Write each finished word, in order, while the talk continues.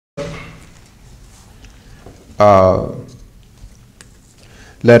uh,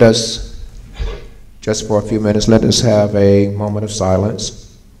 let us, just for a few minutes, let us have a moment of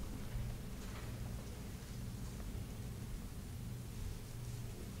silence.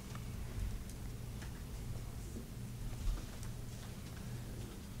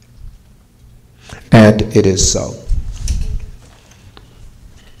 And it is so.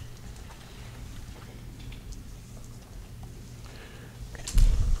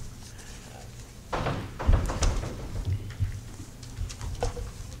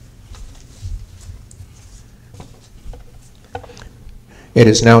 It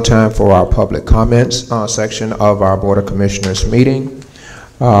is now time for our public comments section of our Board of Commissioners meeting.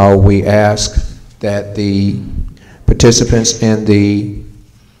 We ask that the participants in the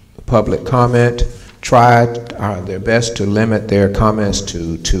public comment try their best to limit their comments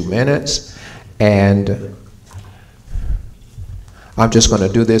to 2 minutes. And I'm just going to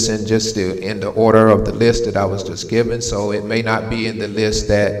do this in the order of the list that I was just given, so it may not be in the list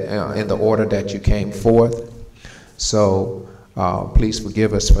that in the order that you came forth. So please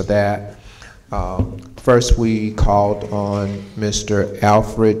forgive us for that. First, we called on Mr.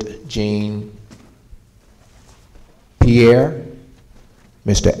 Alfred Jean Pierre.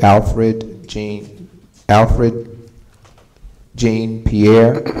 Mr. Alfred Jean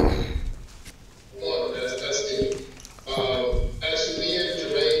Pierre.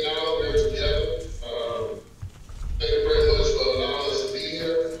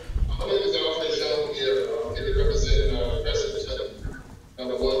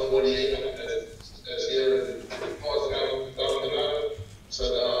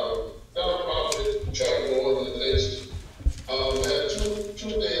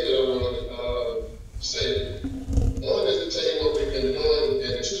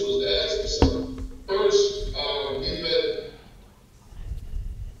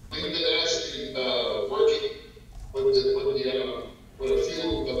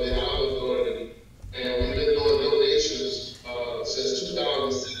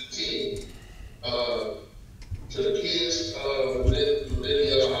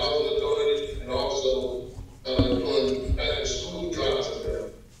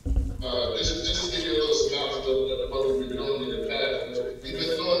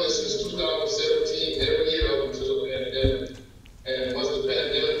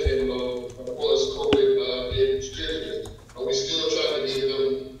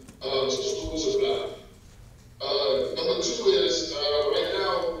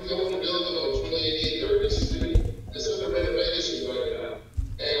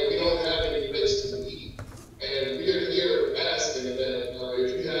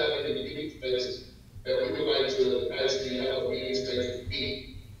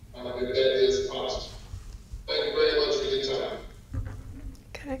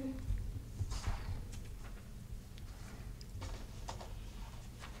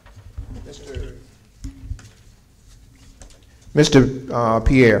 Mr.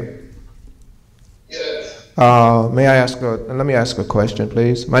 Pierre. Yes. Let me ask a question,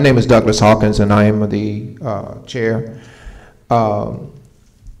 please. My name is Douglas Hawkins, and I am the chair. The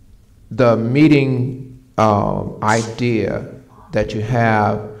meeting idea that you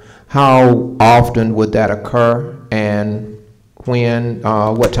have, how often would that occur, and when,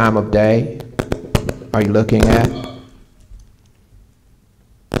 what time of day are you looking at?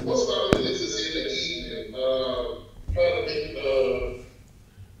 Most of it is in the evening. Trying to make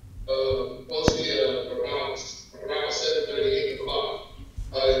mostly around 7:30, 8 o'clock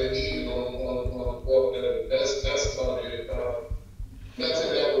in the evening on that's about it.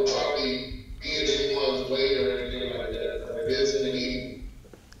 Nothing that would probably be in anyone's way or anything like that. It is in the evening.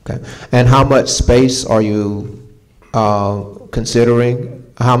 Okay. And how much space are you considering?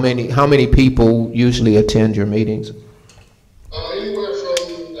 How many people usually attend your meetings? Anywhere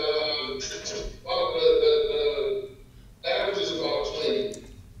from the average is about 20.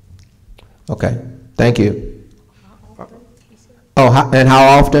 Okay, thank you. Oh, and how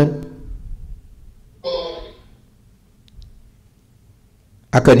often? Monthly.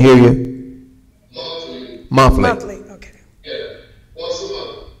 I couldn't hear you. Monthly. Monthly. Okay. Yeah, once a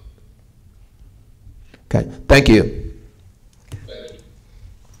month. Okay, thank you. Thank you.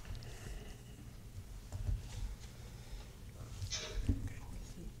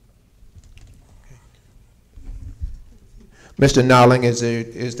 Mr. Nowling,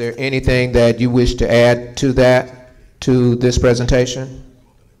 is there anything that you wish to add to this presentation?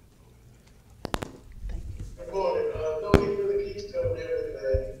 No, he really keeps telling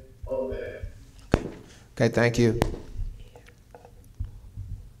everything on that. Okay, thank you.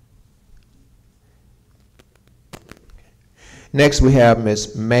 Next, we have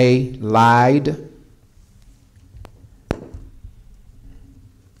Ms. May Lyde.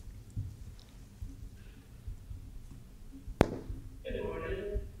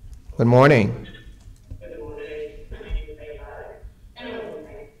 Good morning. Good morning. My name is Ava, and I want to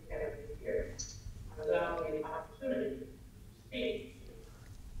thank you for having me here. Allowing me the opportunity to speak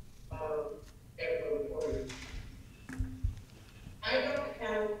every morning. I don't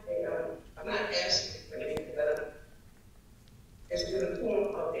have I'm not asking for anything, but it's in the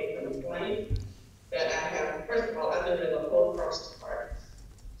form of a complaint that I have. First of all, I live in a whole across the park.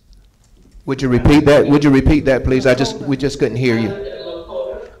 Would you repeat that? Would you repeat that, please? We just couldn't hear I you. live in a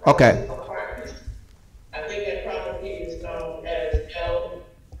Lakota Okay. apartment. I think that property is known as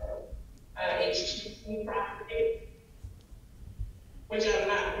LIHTC property, which I'm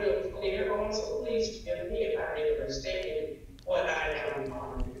not real clear on, so please forgive me if I make a mistake in what I am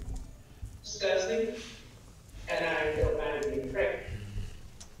discussing, and I don't mind being correct.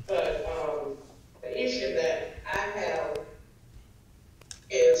 But the issue that I have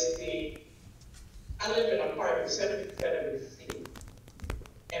is I live in apartment 77C,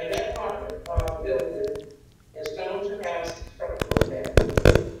 and that apartment building is known to have structural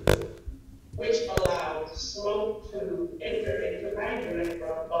damage, which allows smoke to enter into my unit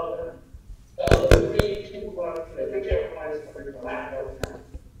from the other three to whichever one is coming from my building.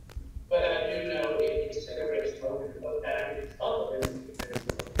 But I do know it is cigarette smoke, but that is other than cigarette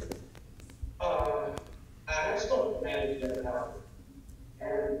smoke. I have spoken to management about it,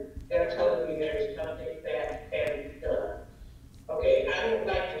 and they're telling me there's nothing that can be done. Okay, I don't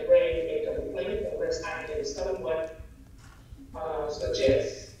like to bring a complaint unless I can somewhat make a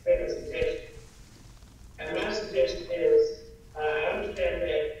suggestion. And my suggestion is, I understand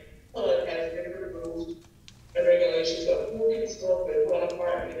that HUD has different rules and regulations of who can smoke in one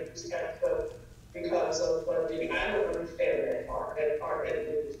apartment and who's got to because of funding. I don't understand that part. That part has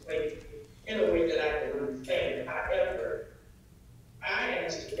been explained in a way that I can understand it. However, I am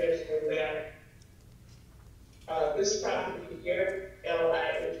suggesting that this property here,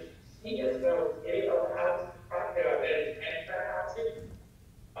 LIHC, as well as any other house property or housing,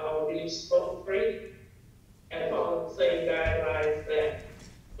 be smoke free and follow the same guidelines that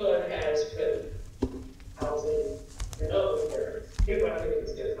HUD has with housing in other areas. If I think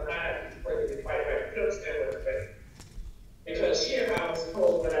it's just behind, explaining it quite right, you understand what I'm saying? Because here I was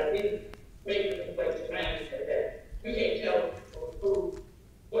told when I didn't make the complaint to management that we can't tell people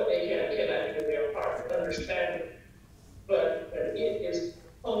what they can and cannot do in their apartment, understand it. But when it is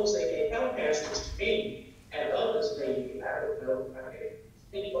posing a health hazard to me and others maybe, I don't know, I can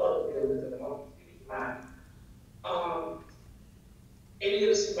speak for other buildings at the moment, speak mine. It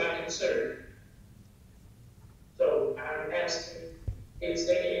is my concern. So I'm asking, is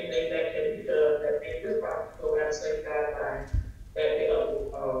there anything that can be done that make this property go out the same guideline that the other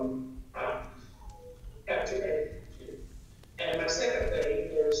properties have to adhere to? And my second thing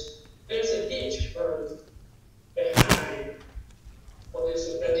is there's a ditch runs behind, well, there's a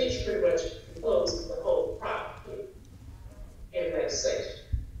ditch pretty much encloses the whole property in that section.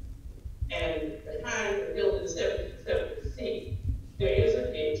 And behind the building 77C, there is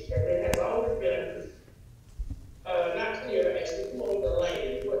a ditch, and there has always been not clear as to who owned the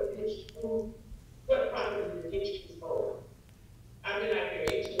land, what property the ditch is for. I've been out here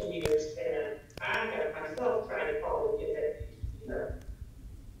 18 years, and I have myself tried to call and get that ditch cleaned.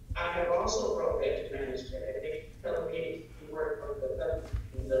 I have also brought that to management, and they telling me to work on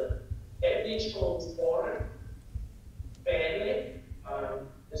that ditch holds water badly.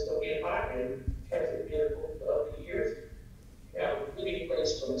 It's going to get hot and hasn't been for other years. We have a living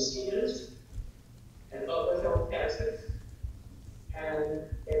place for mosquitoes and other health hazards. And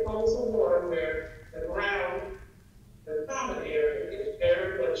it holds the water where the ground, the common area, is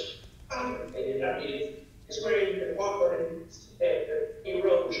very much complicated. I mean, it's where you can walk on and see that the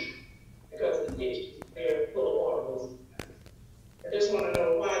erosion because the ditch is there full of water most of the time. I just want to know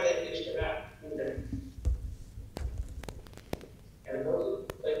why that ditch cannot be there. And those are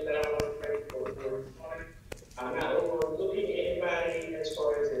things that I want to bring forward this morning. I'm not overlooking anybody as far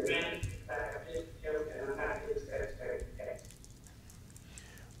as the management. I have just and I'm not dissatisfied.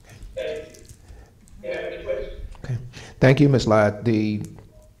 Thank you. Do you have any questions? Okay. Thank you, Ms. Lott.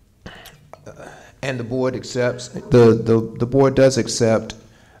 And the board accepts, the board does accept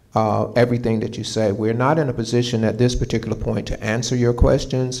everything that you say. We're not in a position at this particular point to answer your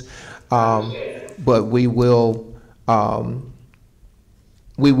questions, but we will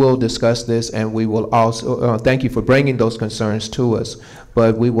discuss this, and we will also thank you for bringing those concerns to us.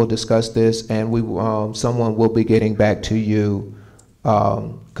 But we will discuss this, and someone will be getting back to you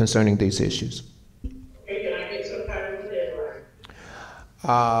concerning these issues. Okay, can I get some kind of a deadline?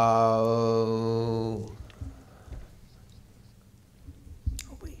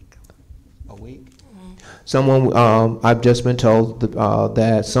 A week. A week? I've just been told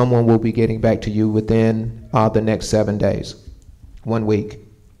that someone will be getting back to you within the next 7 days, 1 week.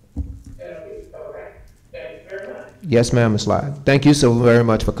 That'll be all right. Thank you very much. Yes, ma'am, Ms. Lyde. Thank you so very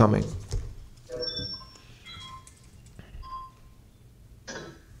much for coming.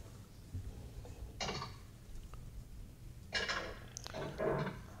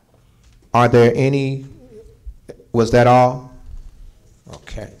 Are there any, was that all?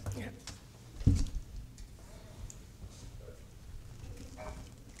 Okay.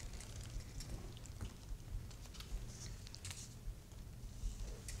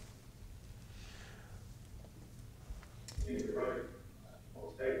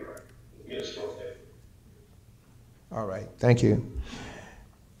 All right, thank you.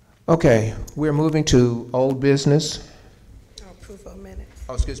 Okay, we're moving to old business. Approve of minutes.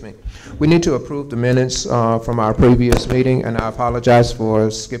 Oh, excuse me. We need to approve the minutes from our previous meeting, and I apologize for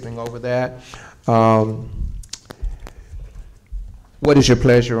skipping over that. What is your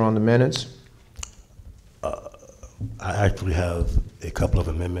pleasure on the minutes? I actually have a couple of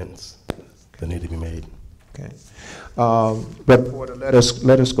amendments that need to be made. Okay. Reporter, let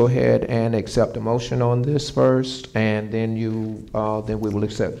us go ahead and accept a motion on this first, and then we will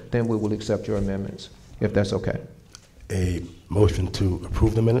accept your amendments, if that's okay. A motion to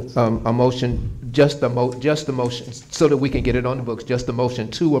approve the minutes? A motion, just the motion, so that we can get it on the books, just the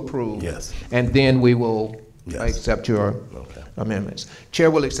motion to approve. Yes. And then we will Yes. accept your amendments. Chair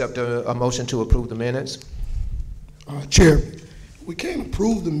will accept a motion to approve the minutes. Chair, we can't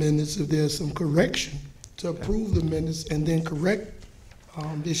approve the minutes if there's some correction. To approve the minutes and then correct,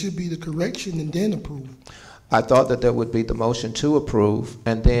 there should be the correction and then approve. I thought that there would be the motion to approve,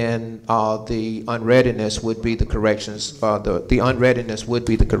 and then the unreadiness would be the corrections. The unreadiness would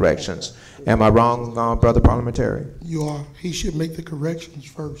be the corrections. Am I wrong, brother parliamentary? You are. He should make the corrections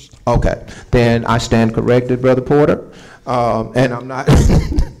first. Okay, then I stand corrected, brother Porter, and I'm not.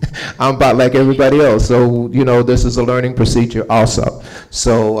 I'm about like everybody else, so this is a learning procedure also.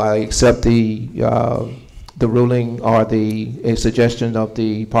 So I accept the ruling or the suggestion of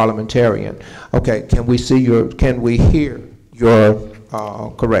the parliamentarian. Okay, can we hear your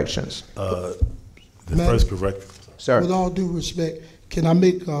corrections? The Madam- first correct. Sir. With all due respect, can I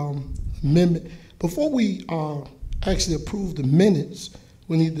make amendment? Before we actually approve the minutes,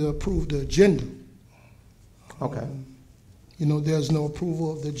 we need to approve the agenda. Okay. There's no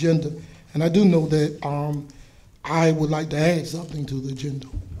approval of the agenda. And I do know that I would like to add something to the agenda.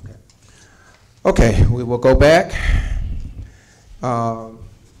 Okay, we will go back.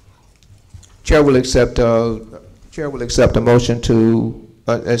 Chair will accept a motion to.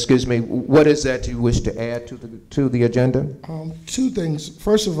 Excuse me. What is that you wish to add to the agenda? Two things.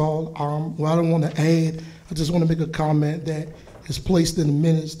 First of all, I don't want to add. I just want to make a comment that is placed in the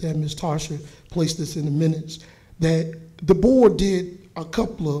minutes, that Ms. Tasha placed this in the minutes, that the board did a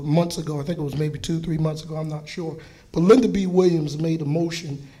couple of months ago. I think it was maybe 2-3 months ago. I'm not sure. But Linda B. Williams made a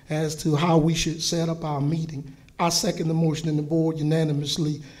motion as to how we should set up our meeting. I second the motion, and the board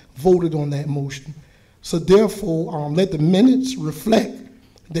unanimously voted on that motion. So therefore, let the minutes reflect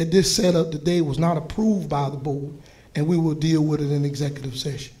that this setup today was not approved by the board, and we will deal with it in executive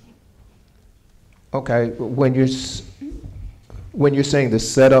session. Okay, when you're saying the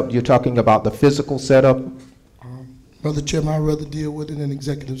setup, you're talking about the physical setup? Brother Chairman, I'd rather deal with it in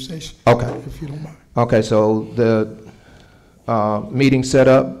executive session. Okay. If you don't mind. Okay, so the meeting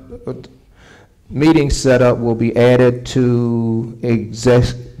setup will be added to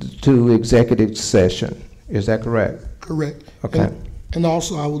executive session. Is that correct? Correct. Okay. And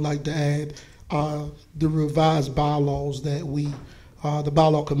also, I would like to add the revised bylaws that the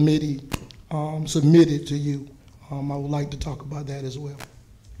bylaw committee submitted to you. I would like to talk about that as well.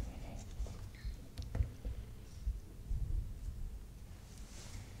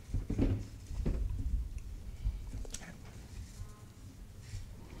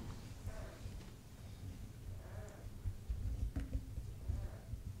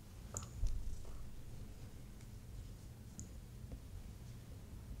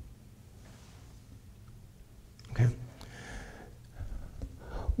 Okay.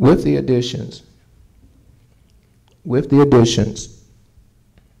 With the additions,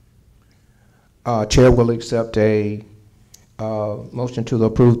 Chair will accept a motion to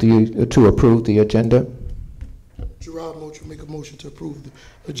approve the agenda. Gerard Moch will make a motion to approve the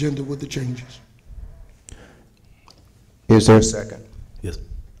agenda with the changes. Is there a second? Yes.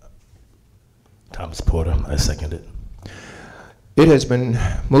 Thomas Porter, I second it. It has been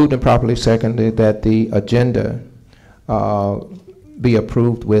moved and properly seconded that the agenda be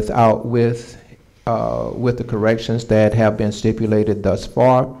approved with the corrections that have been stipulated thus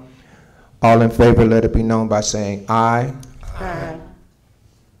far. All in favor, let it be known by saying aye. Aye.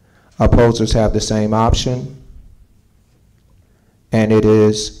 Opposers have the same option. And it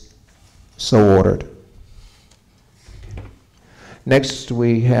is so ordered. Next,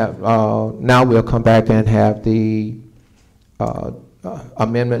 we have, now we'll come back and have the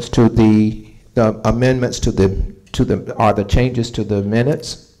amendments to the changes to the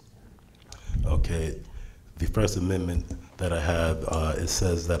minutes. Okay, the first amendment that I have, it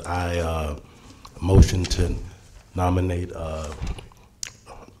says that I motion to nominate What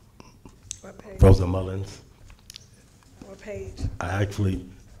page? Rosa Mullins. What page? I actually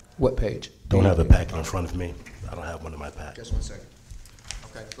What page? don't have the packet in front of me. I don't have one in my pack. Just 1 second.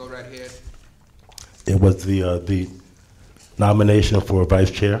 Okay, go right ahead. It was the nomination for vice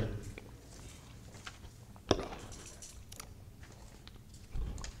chair.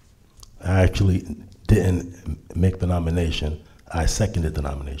 I actually didn't make the nomination. I seconded the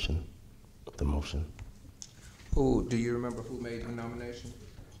nomination, the motion. Who, do you remember who made the nomination?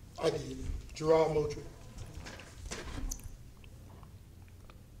 I did. Gerard Moultrie.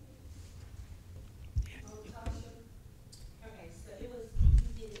 Okay, so it was,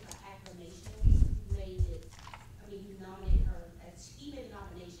 you did it by acclamation, you made it, I mean, you nominated her, as she made a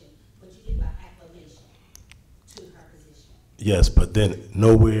nomination, but you did it by acclamation to her position. Yes, but then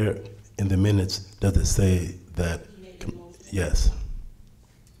nowhere in the minutes does it say that, You made the motion. yes.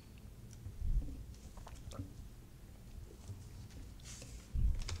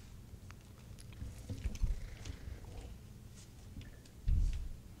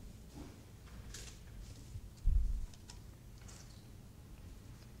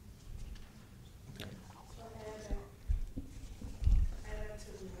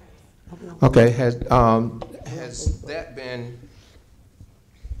 Okay, has that been,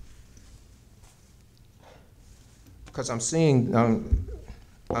 because I'm seeing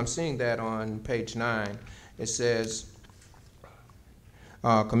that on page 9. It says,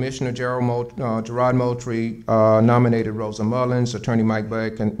 Commissioner Gerard Moultrie nominated Rosa Mullins. Attorney Mike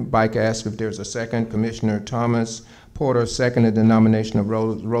Bike asked if there's a second. Commissioner Thomas Porter seconded the nomination of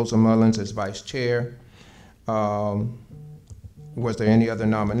Rosa Mullins as vice chair. Was there any other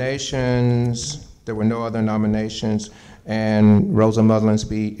nominations? There were no other nominations, and Rosa Mullins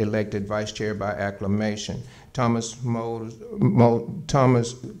be elected vice chair by acclamation.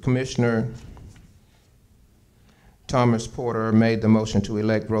 Commissioner Thomas Porter made the motion to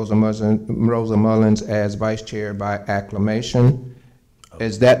elect Rosa Mullins as vice chair by acclamation.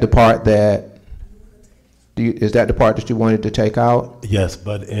 Is that the part that you wanted to take out? Yes,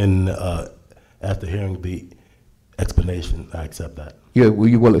 but after hearing the explanation, I accept that. You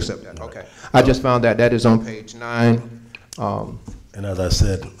will accept that, okay. I just found that is on page 9. And as I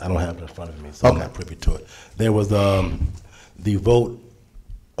said, I don't have it in front of me, so I'm Okay. not privy to it. There was the vote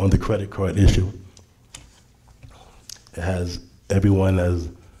on the credit card issue. It has everyone as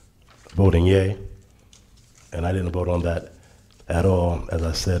voting yay, and I didn't vote on that at all. As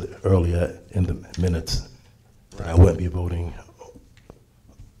I said earlier in the minutes, that I wouldn't be voting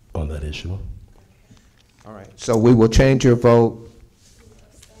on that issue. All right, so we will change your vote.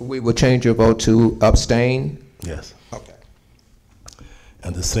 We will change your vote to abstain. Yes. Okay.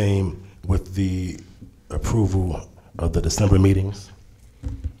 And the same with the approval of the December meetings.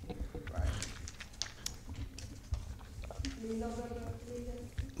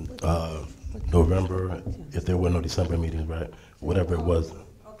 November, if there were no December meetings, right? Whatever it was.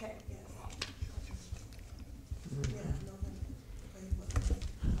 Okay,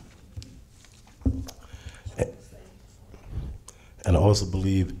 yes. And I also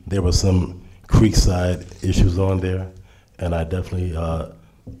believe there were some Creekside issues on there, and I definitely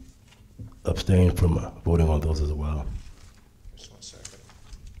abstained from voting on those as well. Just 1 second.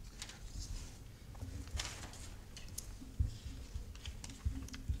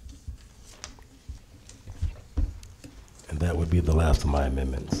 And that would be the last of my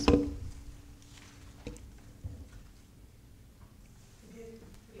amendments.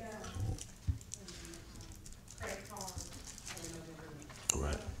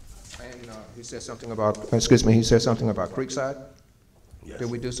 Right. And he said something about, excuse me, he said something about Creekside? Yes.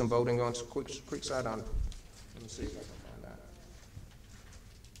 Did we do some voting on Creekside? Let me see if I can find that.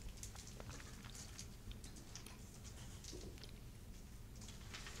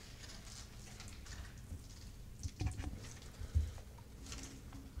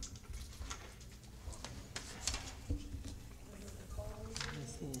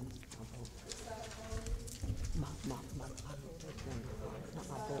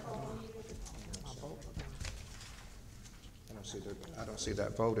 I don't see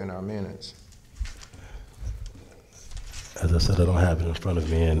that vote in our minutes. As I said, I don't have it in front of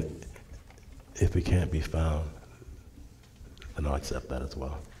me, and if it can't be found, then I'll accept that as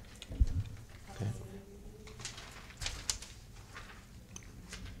well.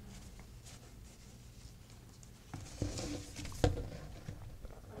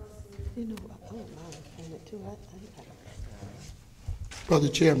 You know, I wouldn't mind paying it too. Brother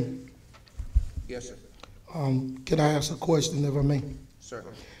Chairman, Yes, sir. can I ask a question if I may?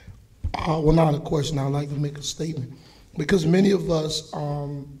 Certainly. Well, not a question, I'd like to make a statement. Because many of us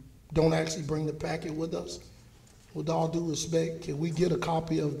don't actually bring the packet with us. With all due respect, can we get a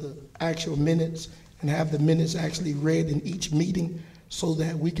copy of the actual minutes and have the minutes actually read in each meeting so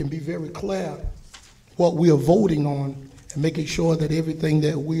that we can be very clear what we are voting on and making sure that everything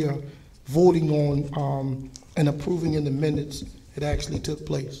that we are voting on and approving in the minutes, it actually took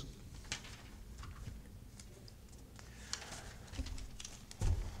place?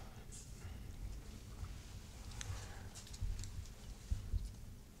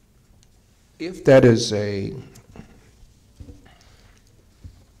 If that is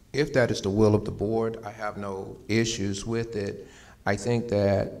the will of the board, I have no issues with it. I think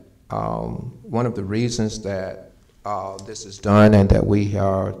that one of the reasons that this is done and that we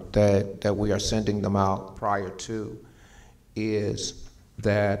are sending them out prior to is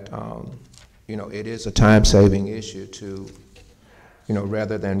that it is a time-saving issue to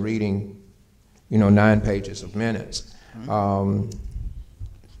rather than reading 9 pages of minutes.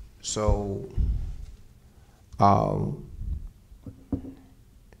 So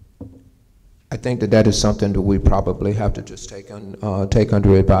I think that is something that we probably have to just take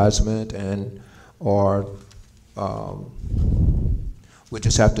under advisement, or we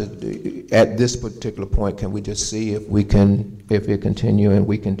just have to, at this particular point, can we just see if it continue and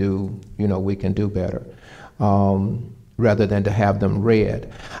we can do better, rather than to have them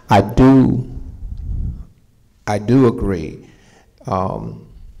read. I do agree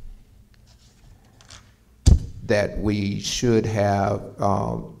that we should have,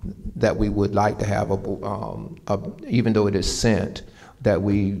 that we would like to have even though it is sent, that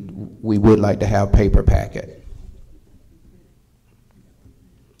we would like to have paper packet.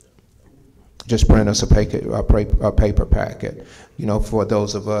 Just print us a paper packet. For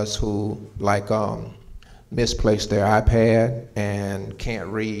those of us who misplace their iPad and can't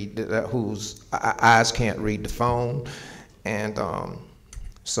read, whose eyes can't read the phone, and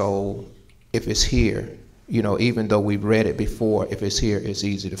so if it's here, even though we've read it before, if it's here, it's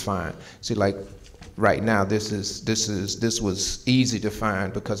easy to find. See, like right now, this was easy to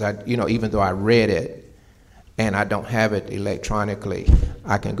find because even though I read it and I don't have it electronically,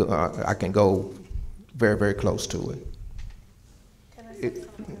 I can go very, very close to it. Can I say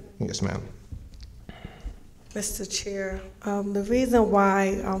something? Yes, ma'am. Mr. Chair, the reason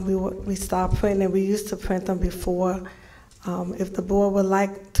why we stopped printing, we used to print them before. If the board would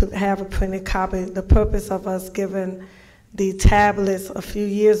like to have a printed copy, the purpose of us giving the tablets a few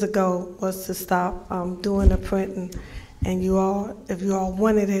years ago was to stop doing the printing. And if you all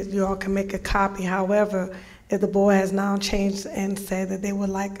wanted it, you all can make a copy. However, if the board has now changed and said that they would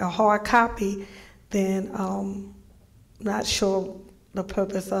like a hard copy, then not sure the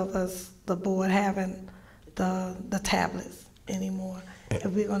purpose of the board having the tablets anymore.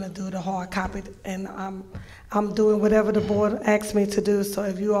 If we're going to do the hard copy, and I'm doing whatever the board asks me to do. So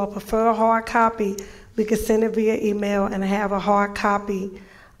if you all prefer a hard copy, we can send it via email and have a hard copy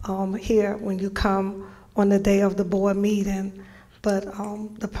here when you come on the day of the board meeting. But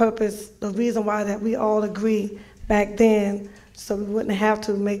the reason why that we all agree back then, so we wouldn't have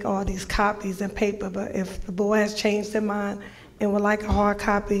to make all these copies in paper. But if the board has changed their mind and would like a hard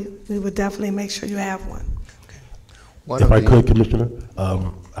copy, we would definitely make sure you have one. If I could, Commissioner,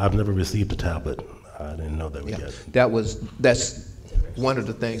 I've never received a tablet. I didn't know that we had. That's one of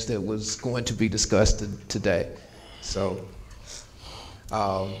the things that was going to be discussed today. So,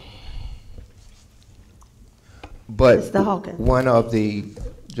 but Mr. Hawkins. one of the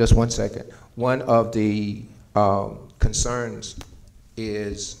concerns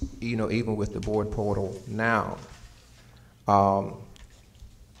is, even with the board portal now, I'm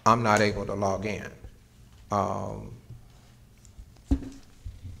not able to log in.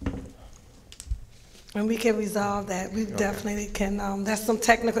 And we can resolve that. We definitely can. That's some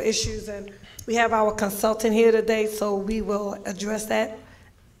technical issues, and we have our consultant here today, so we will address that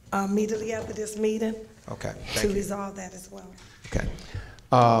immediately after this meeting. Okay. To resolve that as well. Okay.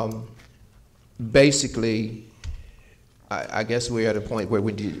 Basically, I guess we're at a point where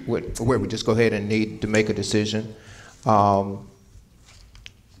we just go ahead and need to make a decision.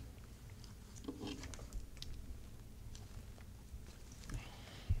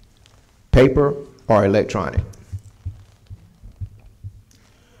 Paper or electronic?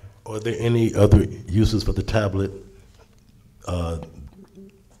 Are there any other uses for the tablet No.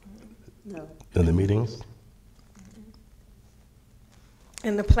 in the meetings?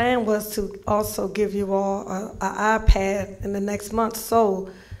 And the plan was to also give you all an iPad in the next month,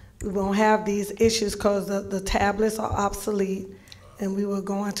 so we won't have these issues because the tablets are obsolete, and we were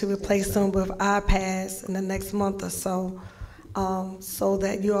going to replace them with iPads in the next month or so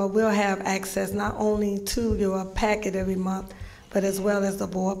that you all will have access not only to your packet every month, but as well as the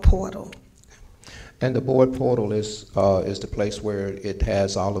board portal. And the board portal is the place where it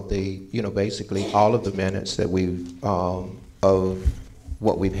has all of the, basically all of the minutes that we've, of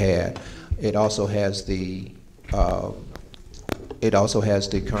what we've had. It also has the current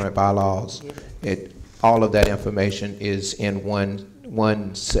bylaws. All of that information is in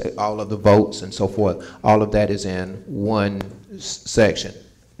all of the votes and so forth. All of that is in one section.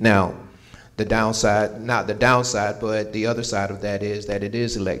 Now, the downside, not the downside, but the other side of that is that it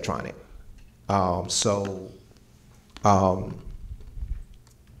is electronic.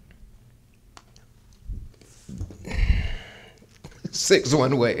 Six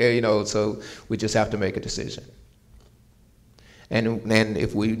one way, so we just have to make a decision. And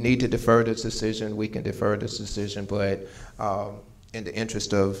if we need to defer this decision, we can defer this decision, but in the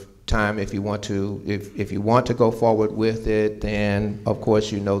interest of time, if you want to go forward with it, then of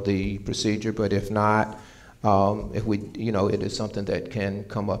course you know the procedure, but if not, it is something that can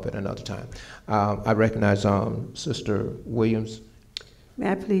come up at another time. I recognize Sister Williams.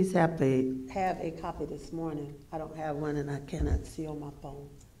 May I please have a copy this morning? I don't have one and I cannot see on my phone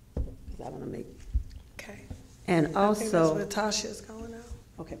because I want to make. Okay. And I think that's also, where Tasha's going now.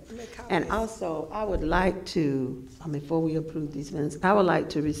 okay. Make copies. And also, I would like to, before we approve these minutes, I would like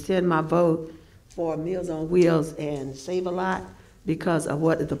to rescind my vote for Meals on Wheels and Save a Lot because of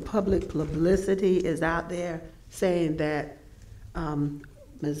what the public publicity is out there saying that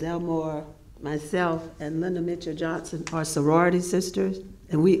Ms. Elmore, myself, and Linda Mitchell Johnson are sorority sisters,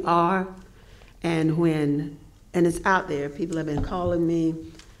 and we are. And it's out there. People have been calling me.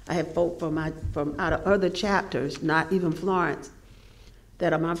 I have folk from out of other chapters, not even Florence,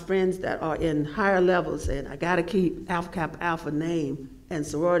 that are my friends that are in higher levels, and I got to keep Alpha Kappa Alpha name and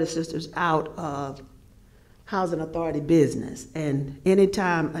sorority sisters out of housing authority business. And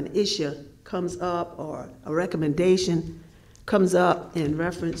anytime an issue comes up or a recommendation comes up in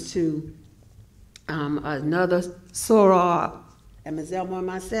reference to another soror and Ms. Elmore and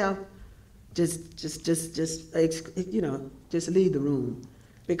myself, just leave the room.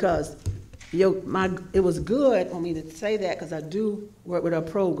 Because it was good for me to say that because I do work with our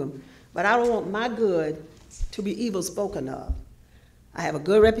program, but I don't want my good to be evil spoken of. I have a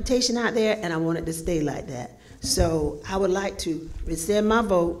good reputation out there and I want it to stay like that. So I would like to rescind my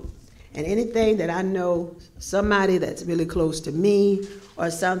vote, and anything that I know somebody that's really close to me or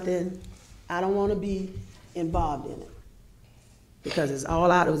something, I don't want to be involved in it. Because it's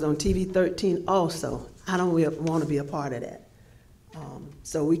all out, it was on TV 13 also. I don't want to be a part of that.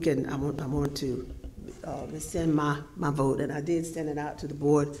 So I want to rescind my vote, and I did send it out to the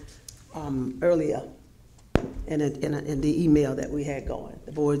board earlier in the email that we had going,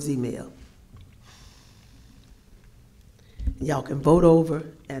 the board's email. Y'all can vote over,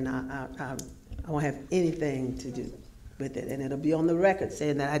 and I won't have anything to do with it, and it'll be on the record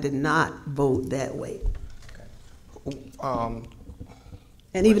saying that I did not vote that way.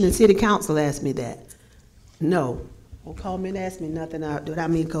 And even the city council asked me that. No. Don't call me and ask me nothing that I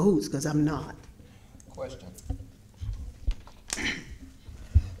mean cahoots, because I'm not. Question.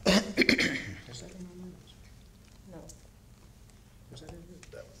 I don't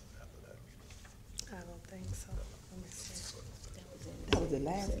think so. Let me see. That was the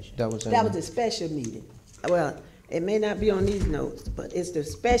last. That was a special meeting. Well, it may not be on these notes, but it's the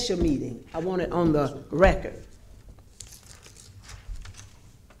special meeting. I want it on the record.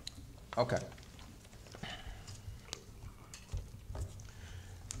 Okay.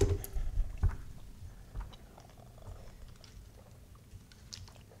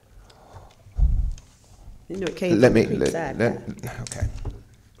 You know, it came Let from me, Creekside Drive. okay.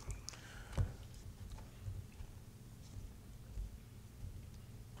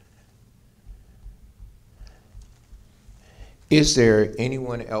 Is there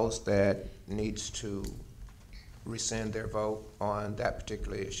anyone else that needs to rescind their vote on that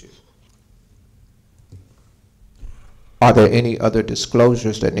particular issue? Are there any other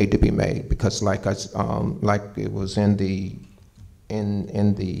disclosures that need to be made? Because like it was in the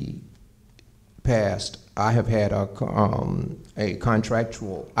past, I have had a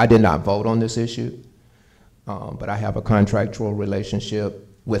contractual, I did not vote on this issue, but I have a contractual relationship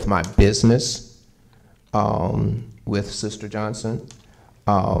with my business, with Sister Johnson.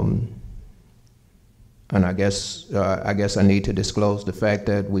 And I guess I need to disclose the fact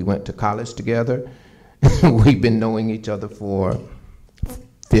that we went to college together. We've been knowing each other for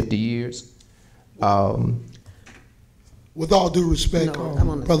 50 years. With all due respect,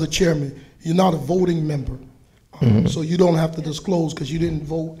 Brother Chairman, you're not a voting member. So you don't have to disclose because you didn't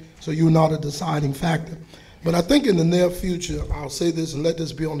vote, so you're not a deciding factor. But I think in the near future, I'll say this and let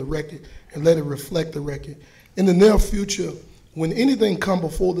this be on the record and let it reflect the record. In the near future, when anything come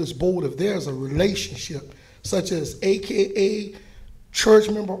before this board, if there's a relationship, such as AKA, church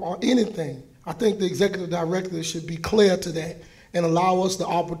member, or anything, I think the executive director should be clear to that and allow us the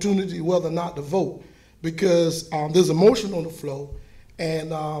opportunity whether or not to vote. Because there's a motion on the floor,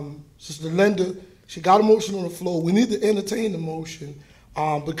 and Sister Linda, she got a motion on the floor. We need to entertain the motion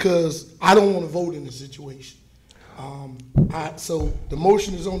because I don't want to vote in this situation. So the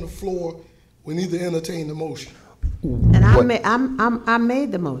motion is on the floor. We need to entertain the motion. And I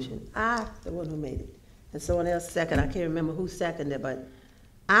made the motion. I, the one who made it. And someone else seconded. I can't remember who seconded it, but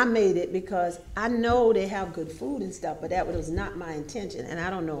I made it because I know they have good food and stuff, but that was not my intention. And I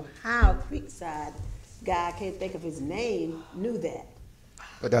don't know how Creekside guy, I can't think of his name, knew that.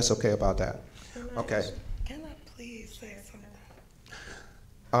 But that's okay about that. Okay. Can I please say something?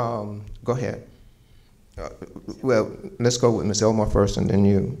 Go ahead. Well, let's go with Ms. Elmore first and then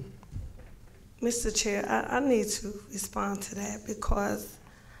you. Mr. Chair, I need to respond to that because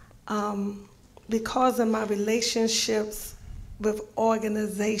of my relationships with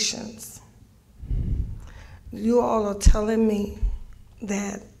organizations, you all are telling me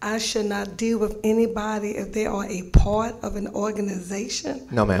that I should not deal with anybody if they are a part of an organization?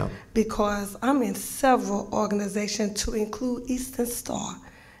 No, ma'am. Because I'm in several organizations, to include Eastern Star,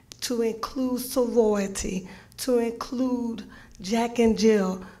 to include sorority, to include Jack and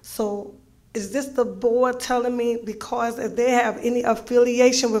Jill. So is this the board telling me because if they have any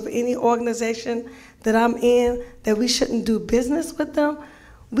affiliation with any organization that I'm in, that we shouldn't do business with them?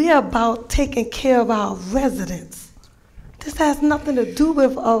 We are about taking care of our residents. This has nothing to do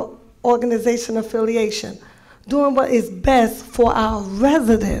with organization affiliation. Doing what is best for our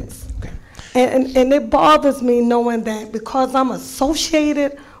residents. Okay. And it bothers me knowing that because I'm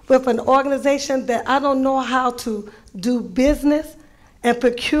associated with an organization that I don't know how to do business and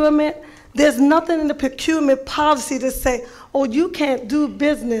procurement. There's nothing in the procurement policy to say, oh, you can't do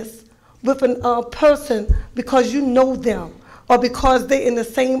business with a person because you know them or because they're in the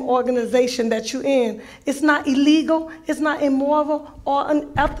same organization that you're in. It's not illegal, it's not immoral or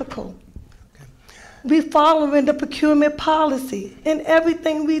unethical. Okay. We're following the procurement policy in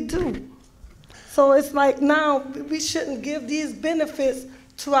everything we do. So it's like now we shouldn't give these benefits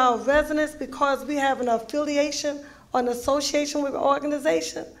to our residents because we have an affiliation or an association with an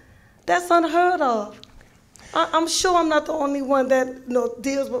organization. That's unheard of. I'm sure I'm not the only one that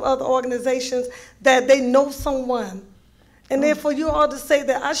deals with other organizations that they know someone. And then for you all to say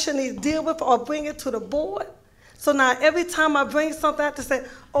that I shouldn't deal with or bring it to the board. So now every time I bring something, I have to say,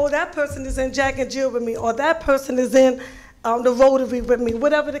 oh, that person is in Jack and Jill with me, or that person is in the Rotary with me,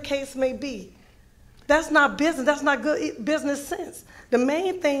 whatever the case may be. That's not business. That's not good business sense. The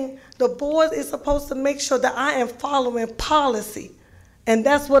main thing, the board is supposed to make sure that I am following policy. And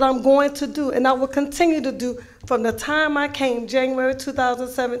that's what I'm going to do, and I will continue to do from the time I came, January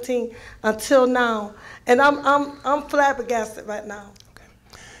 2017, until now. And I'm flabbergasted right now.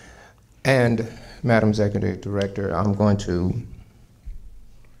 Okay. And Madam Executive Director, I'm going to.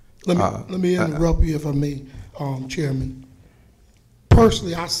 Let me interrupt you if I may, Chairman.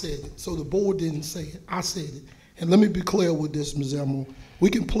 Personally, I said it, so the board didn't say it. I said it. And let me be clear with this, Ms. Elmo. We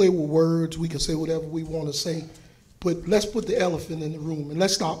can play with words. We can say whatever we want to say. But let's put the elephant in the room and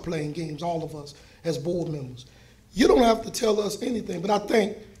let's stop playing games, all of us as board members. You don't have to tell us anything, but I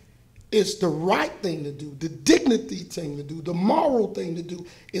think it's the right thing to do, the dignity thing to do, the moral thing to do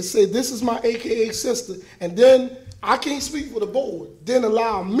is say, this is my AKA sister, and then I can't speak for the board, then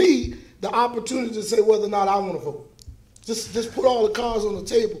allow me the opportunity to say whether or not I want to vote. Just put all the cards on the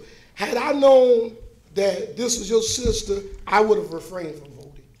table. Had I known that this was your sister, I would have refrained from voting.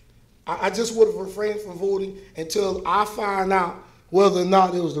 I just would have refrained from voting until I find out whether or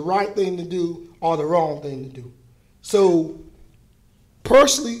not it was the right thing to do or the wrong thing to do. So,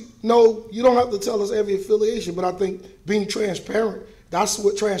 personally, no, you don't have to tell us every affiliation, but I think being transparent, that's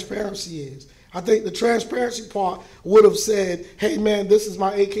what transparency is. I think the transparency part would have said, hey man, this is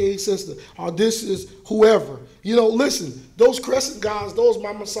my AKA sister, or this is whoever. You know, listen, those Crescent guys, those are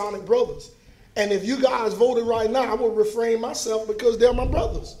my Masonic brothers. And if you guys voted right now, I would refrain myself because they're my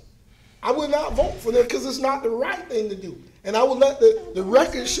brothers. I would not vote for them because it's not the right thing to do. And I would let the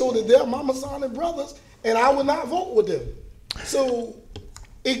record show that they're my Masonic brothers, and I would not vote with them. So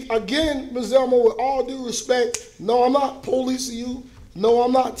Again, Ms. Elmo, with all due respect, no, I'm not policing you. No,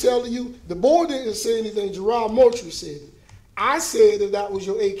 I'm not telling you. The board didn't say anything. Gerard Moultrie said it. I said if that was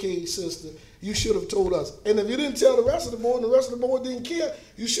your AKA sister, you should have told us. And if you didn't tell the rest of the board and the rest of the board didn't care,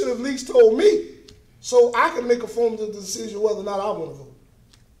 you should have at least told me so I can make a formed decision whether or not I want to vote.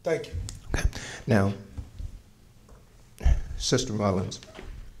 Thank you. Okay. Now, Sister Mullins.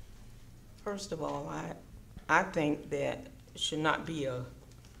 First of all, I think that it should not be a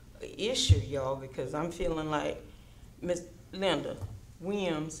issue, y'all, because I'm feeling like Miss Linda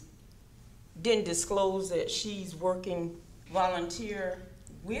Williams didn't disclose that she's working volunteer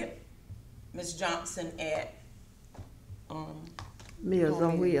with Ms. Johnson at Meals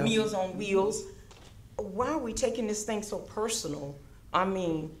on Wheels. Meals on Wheels. Why are we taking this thing so personal? I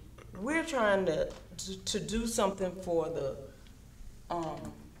mean, we're trying to do something for the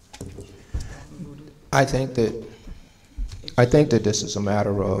I think that this is a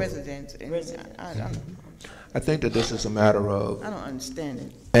matter of residents. I think that this is a matter of I don't understand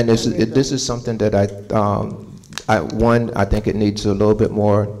it. and this is something that I think it needs a little bit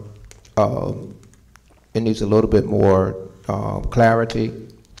more clarity.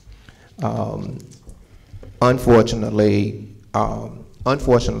 Unfortunately,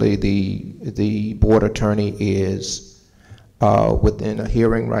 the board attorney is within a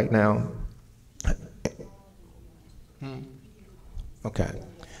hearing right now. Okay.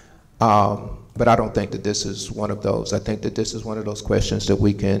 But I don't think that this is one of those. I think that this is one of those questions that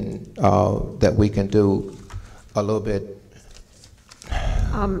we can do a little bit.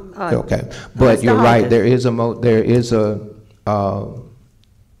 Okay, but you're right. There is a.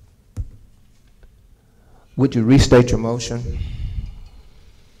 Would you restate your motion?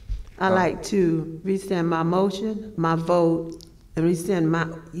 I like to rescind my motion, my vote, and rescind my,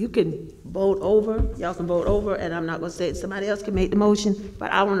 you can vote over, y'all can vote over, and I'm not gonna say it, somebody else can make the motion,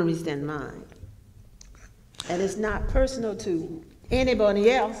 but I wanna rescind mine. And it's not personal to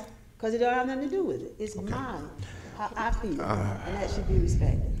anybody else, because it don't have nothing to do with it. It's mine, how I feel, and that should be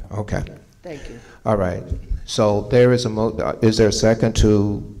respected. Okay. Thank you. All right. So there is is there a second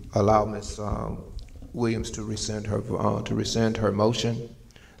to allow Ms. Williams to rescind her motion,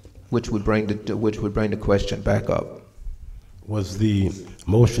 which would bring the question back up? Was the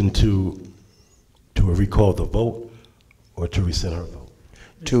motion to recall the vote or to rescind her vote?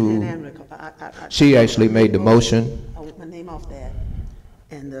 She actually made the motion. I want my name off that.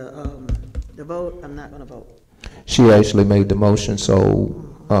 And the vote, I'm not gonna vote. She actually made the motion, so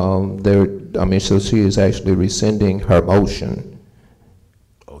so she is actually rescinding her motion.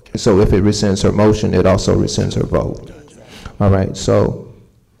 Okay. So if it rescinds her motion, it also rescinds her vote. Exactly. All right, so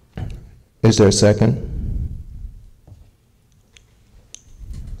is there a second?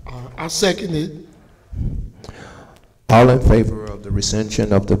 I second it. All in favor of the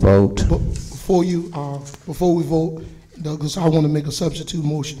rescission of the vote? Before we vote, Douglas, I want to make a substitute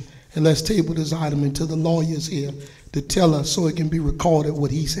motion, and let's table this item until the lawyer's here to tell us so it can be recorded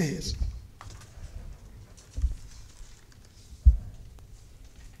what he says.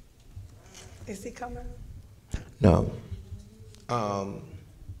 Is he coming? No.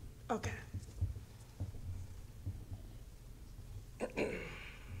 Okay.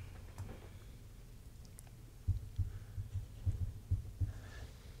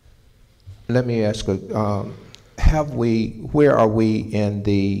 Let me ask, where are we have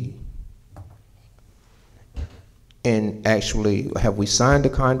we signed the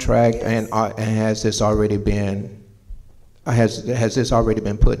contract? Yes. And has this already been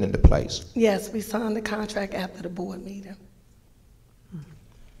put into place? Yes, we signed the contract after the board meeting.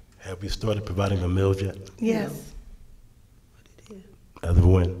 Have we started providing the meals yet? Yes. No. As of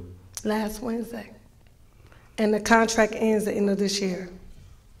when? Last Wednesday. And the contract ends at the end of this year.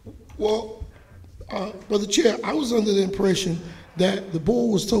 Well, Brother Chair, I was under the impression that the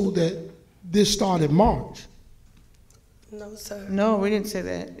board was told that this started March. No, sir. No, we didn't say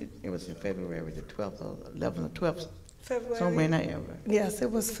that. It was in February the 12th or 11th or 12th. February. Somewhere in that area. Yes,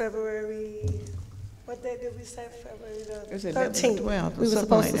 it was February. What day did we say? February the It was 13th. 12th or we were something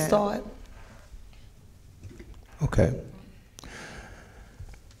supposed like to that. start. Okay.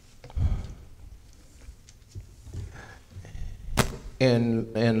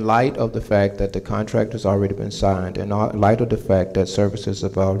 In light of the fact that the contract has already been signed, in light of the fact that services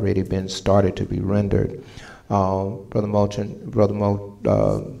have already been started to be rendered, Brother Moultrie,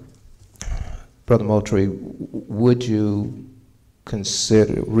 would you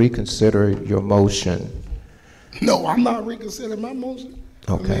reconsider your motion? No, I'm not reconsidering my motion.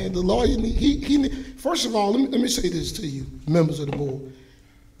 Okay. I mean, the lawyer, first of all, let me say this to you, members of the board.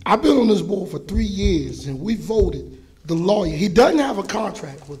 I've been on this board for 3 years, and we voted the lawyer, he doesn't have a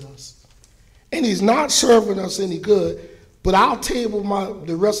contract with us, and he's not serving us any good, but I'll table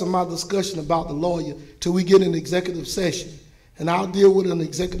the rest of my discussion about the lawyer till we get an executive session, and I'll deal with an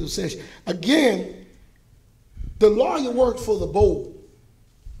executive session. Again, the lawyer works for the board.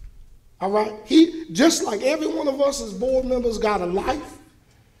 All right? He, just like every one of us as board members, got a life,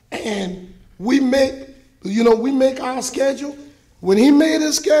 and we make our schedule. When he made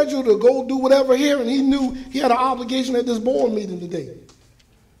his schedule to go do whatever here, and he knew he had an obligation at this board meeting today.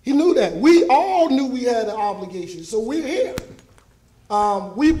 He knew that. We all knew we had an obligation, so we're here.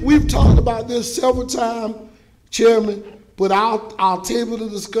 We've talked about this several times, Chairman, but I'll table the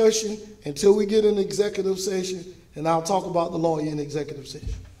discussion until we get an executive session, and I'll talk about the lawyer in executive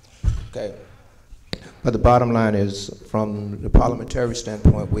session. Okay. But the bottom line is, from the parliamentary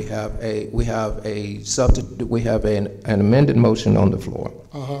standpoint, we have an amended motion on the floor.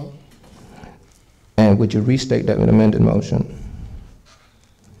 Uh-huh. And would you restate that amended motion?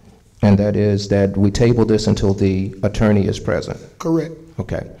 And that is that we table this until the attorney is present. Correct.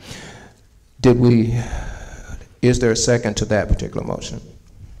 Okay. Is there a second to that particular motion?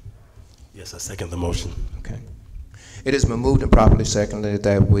 Yes, I second the motion. Okay. It has been moved and properly seconded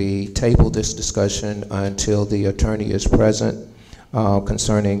that we table this discussion until the attorney is present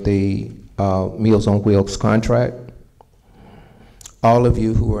concerning the Meals on Wheels contract. All of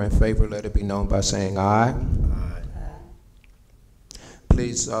you who are in favor, let it be known by saying aye. Aye.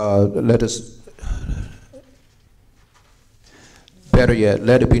 Please better yet,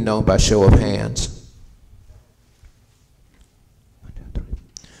 let it be known by show of hands.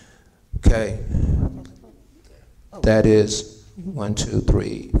 Okay. That is 1, 2,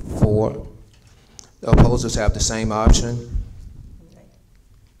 3, 4. The opposers have the same option.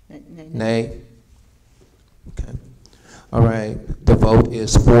 Nay. Okay. All right. The vote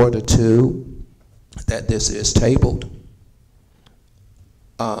is 4-2 that this is tabled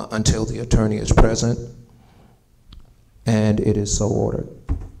until the attorney is present, and it is so ordered.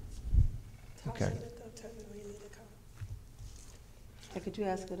 Okay. Could you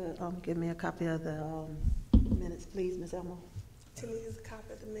ask her to give me a copy of the minutes, please, Ms. Elmo? She needs a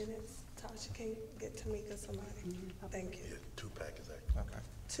copy of the minutes. Tasha can get Tamika somebody. Thank you. Yeah, 2 packets. Okay.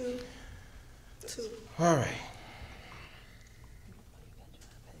 Two. All right.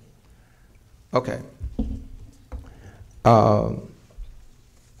 Okay.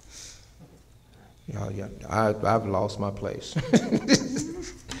 I've lost my place.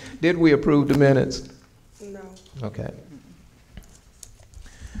 Did we approve the minutes? No. Okay.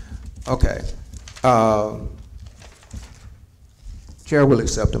 Okay. Chair will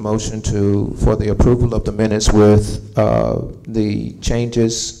accept a motion for the approval of the minutes with the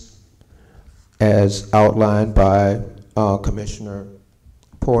changes as outlined by Commissioner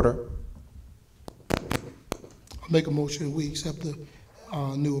Porter. I'll make a motion, we accept the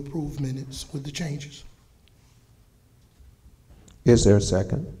new approved minutes with the changes. Is there a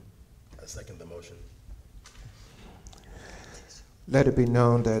second? I second the motion. Let it be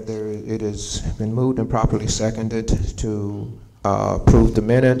known that it has been moved and properly seconded to approve the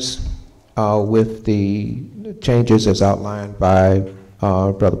minutes with the changes as outlined by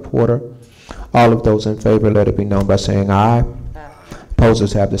Brother Porter. All of those in favor, let it be known by saying aye.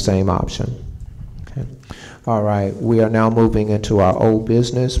 Opposers have the same option. Okay. All right, we are now moving into our old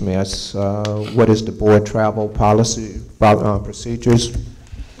business. What is the board travel policy procedures?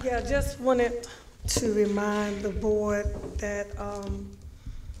 Yeah, I just wanted to remind the board that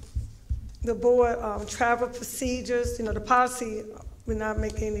the board travel procedures, the policy, we're not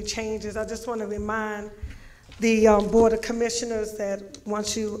making any changes. I just want to remind the Board of Commissioners that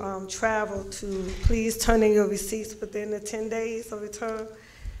once you travel, to please turn in your receipts within the 10 days of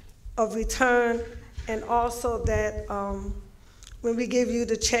return, and also that when we give you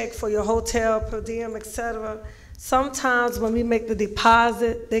the check for your hotel, per diem, etc., sometimes when we make the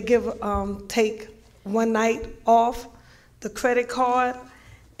deposit, they take one night off the credit card,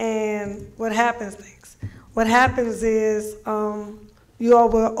 and what happens is you all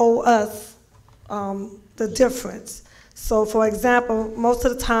will owe us the difference. So for example,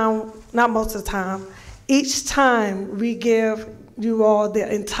 each time we give you all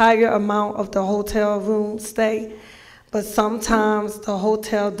the entire amount of the hotel room stay, but sometimes the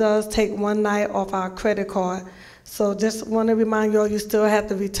hotel does take one night off our credit card. So just want to remind you all, you still have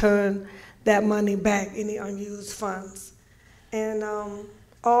to return that money back, any unused funds. And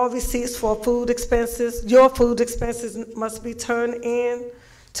all receipts for food expenses, your food expenses must be turned in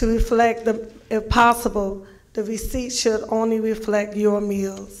to reflect, if possible, the receipt should only reflect your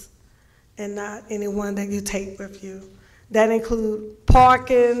meals and not anyone that you take with you. That includes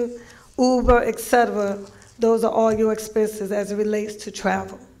parking, Uber, etc. those are all your expenses as it relates to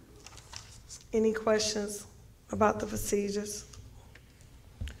travel. Any questions about the procedures?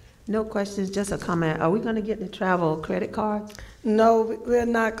 No questions, just a comment. Are we going to get the travel credit cards? No, we're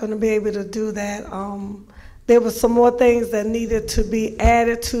not going to be able to do that. There were some more things that needed to be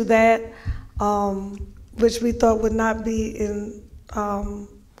added to that, which we thought would not be in,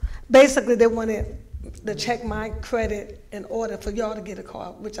 basically they wanted to check my credit in order for y'all to get a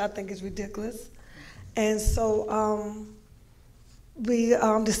card, which I think is ridiculous. And so we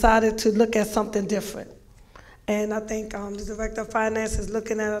decided to look at something different. And I think the Director of Finance is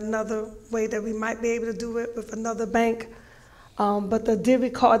looking at another way that we might be able to do it with another bank. But the divvy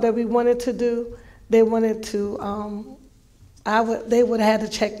card that we wanted to do, they wanted to, they would have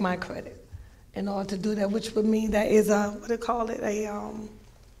had to check my credit in order to do that, which would mean that is a, what do you call it,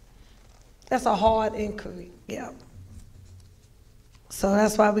 that's a hard inquiry, yeah. So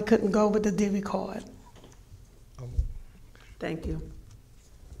that's why we couldn't go with the divvy card. Thank you.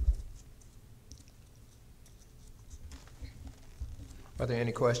 Are there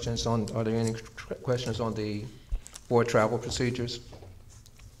any questions on the board travel procedures?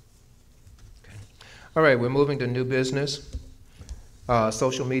 Okay. All right, we're moving to new business.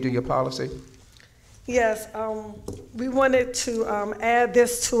 Social media policy. Yes, we wanted to add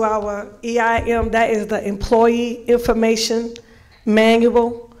this to our EIM, that is the Employee Information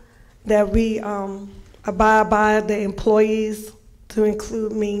Manual, that we abide by the employees, to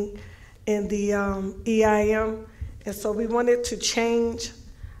include me in the EIM. And so we wanted to change,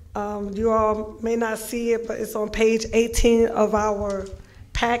 you all may not see it, but it's on page 18 of our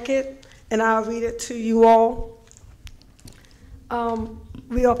packet, and I'll read it to you all.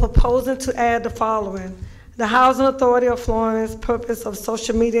 We are proposing to add the following. The Housing Authority of Florence purpose of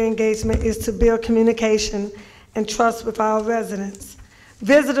social media engagement is to build communication and trust with our residents,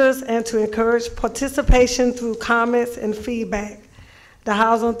 visitors, and to encourage participation through comments and feedback. The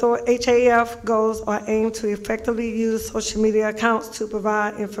Housing Authority, HAF, goals are aimed to effectively use social media accounts to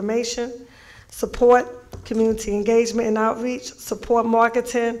provide information, support community engagement and outreach, support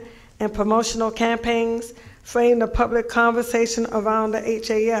marketing and promotional campaigns, frame the public conversation around the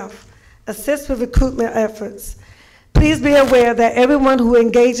HAF, assist with recruitment efforts. Please be aware that everyone who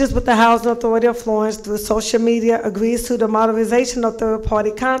engages with the Housing Authority of Florence through social media agrees to the moderation of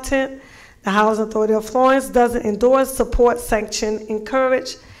third-party content. The Housing Authority of Florence doesn't endorse, support, sanction,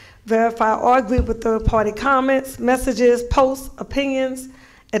 encourage, verify, or agree with third-party comments, messages, posts, opinions,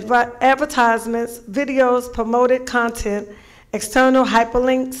 advertisements, videos, promoted content, external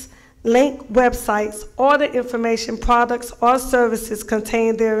hyperlinks, link websites, or the information, products, or services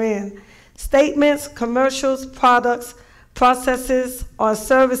contained therein, statements, commercials, products, processes, or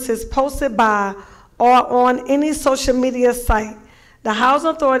services posted by or on any social media site. The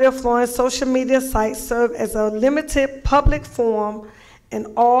Housing Authority of Florence social media sites serve as a limited public forum, and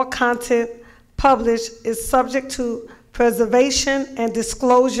all content published is subject to preservation and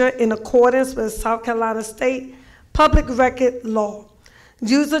disclosure in accordance with South Carolina State Public Record Law.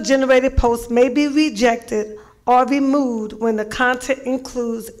 User-generated posts may be rejected or removed when the content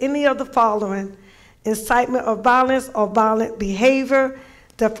includes any of the following: incitement of violence or violent behavior,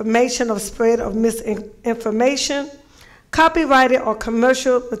 defamation or spread of misinformation, copyrighted or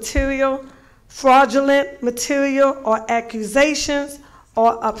commercial material, fraudulent material or accusations,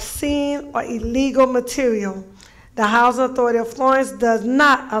 or obscene or illegal material. The Housing Authority of Florence does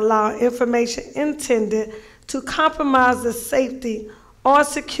not allow information intended to compromise the safety or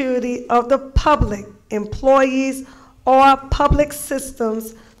security of the public, employees, or public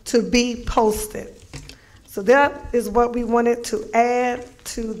systems to be posted. So that is what we wanted to add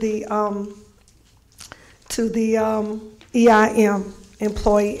to the EIM,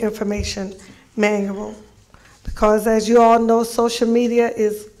 Employee Information Manual. Because as you all know, social media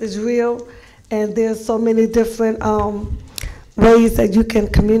is real, and there's so many different ways that you can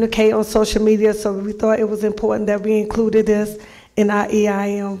communicate on social media, so we thought it was important that we included this in our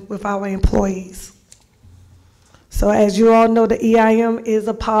EIM with our employees. So as you all know, the EIM is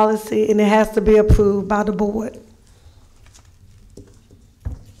a policy and it has to be approved by the board.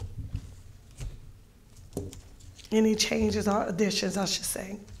 Any changes or additions, I should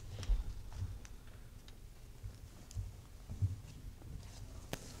say.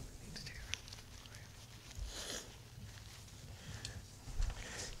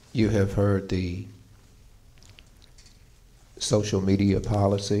 You have heard the social media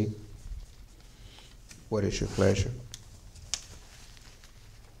policy. What is your pleasure?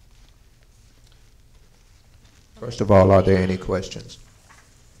 First of all, are there any questions,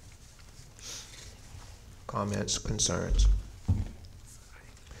 comments, concerns?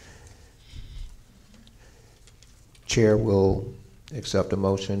 Chair will accept a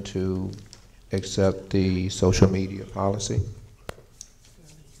motion to accept the social media policy.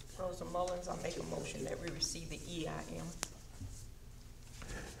 President Mullins, I make a motion that we receive the EIM.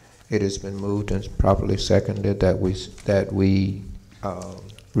 It has been moved and properly seconded that we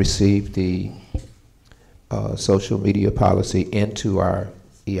receive the social media policy into our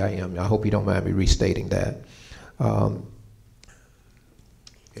EIM. I hope you don't mind me restating that.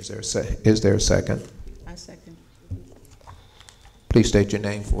 Is there a second? I second. Please state your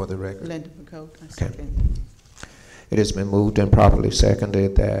name for the record. Linda McCoke, I second. It has been moved and properly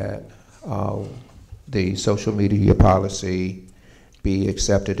seconded that the social media policy be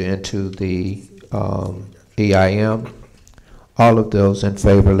accepted into the EIM. All of those in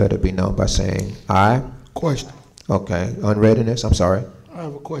favor, let it be known by saying aye. Question. Okay, unreadiness, I'm sorry. I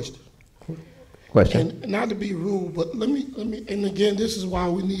have a question. Question? And not to be rude, but let me, and again, this is why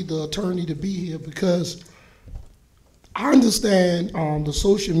we need the attorney to be here, because I understand the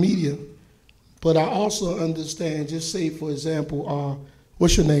social media, but I also understand, just say, for example,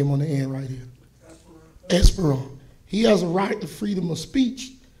 what's your name on the end right here? Esperon. He has a right to freedom of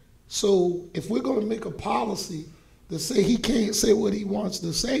speech. So if we're going to make a policy that say he can't say what he wants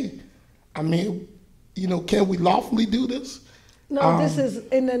to say, I mean, you know, can we lawfully do this? No, this is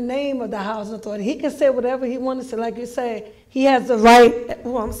in the name of the housing authority. He can say whatever he wants to say. Like you say, he has the right,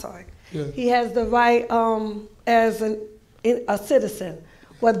 oh, I'm sorry. Yeah. He has the right as a citizen.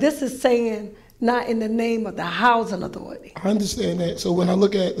 Well, this is saying not in the name of the housing authority. I understand that. So when I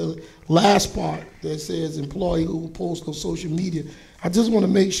look at the last part that says employee who posts on social media, I just want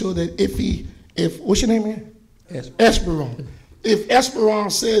to make sure that if what's your name again? Esperon. If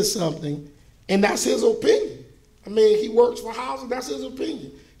Esperon says something and that's his opinion, I mean, he works for housing, that's his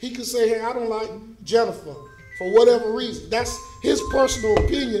opinion. He could say, hey, I don't like Jennifer for whatever reason. That's his personal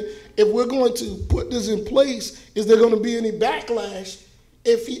opinion. If we're going to put this in place, is there going to be any backlash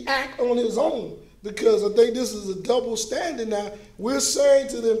if he act on his own? Because I think this is a double standard now. We're saying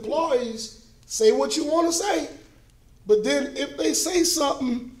to the employees, say what you want to say. But then if they say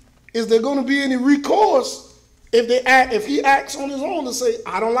something, is there going to be any recourse if he acts on his own to say,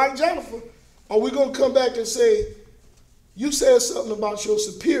 I don't like Jennifer? Are we going to come back and say, you said something about your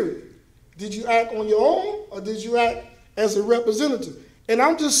superior? Did you act on your own or did you act as a representative? And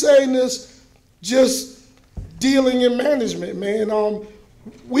I'm just saying this, just dealing in management, man.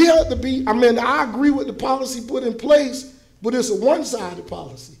 We have to be, I mean, I agree with the policy put in place, but it's a one-sided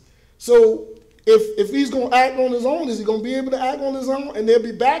policy. So if he's going to act on his own, is he going to be able to act on his own and there'll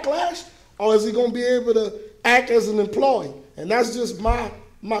be backlash? Or is he going to be able to act as an employee? And that's just my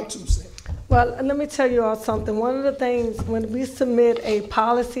 2 cents. Well, let me tell you all something. One of the things, when we submit a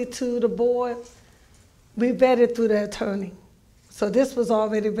policy to the board, we vet it through the attorney. So this was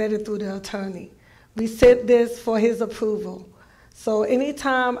already vetted through the attorney. We sent this for his approval. So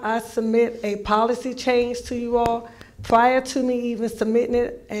anytime I submit a policy change to you all, prior to me even submitting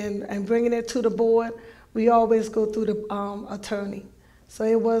it and bringing it to the board, we always go through the attorney. So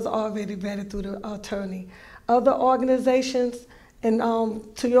it was already vetted through the attorney. Other organizations, and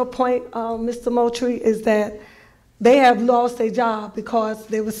to your point, Mr. Moultrie, is that they have lost their job because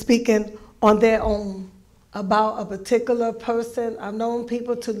they were speaking on their own about a particular person. I've known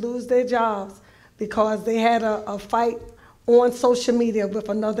people to lose their jobs because they had a fight on social media with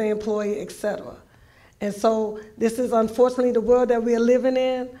another employee, etc. And so this is unfortunately the world that we are living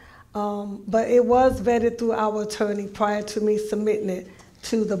in, but it was vetted through our attorney prior to me submitting it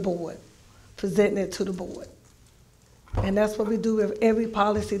to the board, presenting it to the board. And that's what we do with every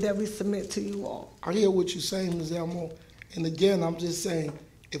policy that we submit to you all. I hear what you're saying, Ms. Elmore. And again, I'm just saying,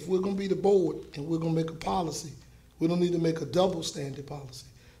 if we're going to be the board and we're going to make a policy, we don't need to make a double standard policy.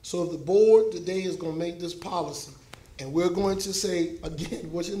 So if the board today is going to make this policy, and we're going to say, again,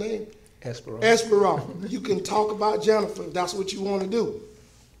 what's your name? Esperon. Esperon. You can talk about Jennifer if that's what you want to do.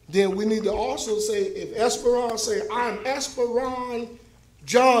 Then we need to also say, if Esperon say, I'm Esperon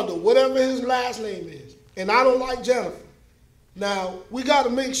John, or whatever his last name is, and I don't like Jennifer. Now, we got to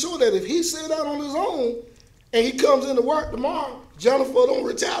make sure that if he say that on his own, and he comes into work tomorrow, Jennifer don't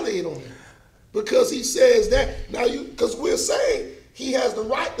retaliate on him. Because he says that. Now, because we're saying he has the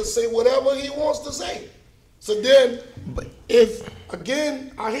right to say whatever he wants to say. So then, if,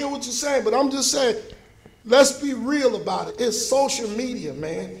 again, I hear what you're saying, but I'm just saying, let's be real about it. It's social media,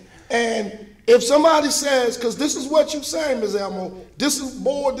 man. And if somebody says, because this is what you're saying, Ms. Elmo, this is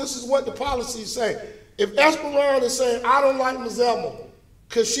board, this is what the policy is saying. If Esperon is saying, I don't like Ms. Elmo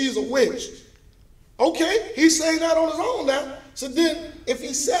because she's a witch, okay, he's saying that on his own now. So then, if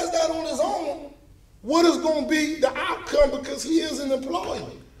he says that on his own, what is going to be the outcome because he is an employee,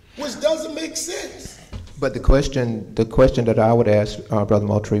 which doesn't make sense. But the question that I would ask Brother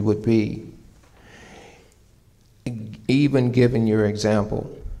Moultrie would be, even given your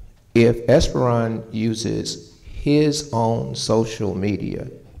example, if Esperon uses his own social media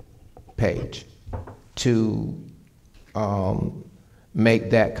page to make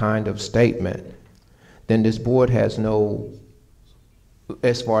that kind of statement, then this board has no,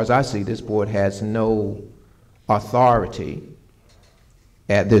 as far as I see, this board has no authority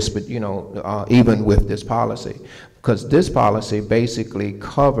at this, but even with this policy, because this policy basically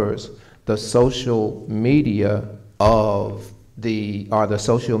covers the social media of the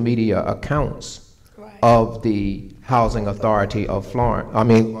social media accounts of the Housing Authority of Florence.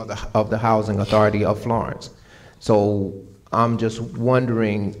 Of the Housing Authority of Florence. So I'm just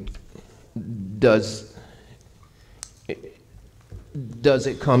wondering, does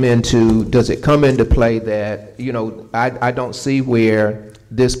it come into play that I don't see where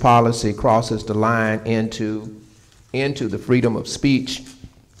this policy crosses the line into the freedom of speech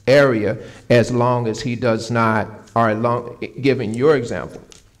area, as long as he does not, given your example,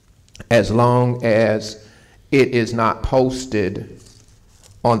 as long as it is not posted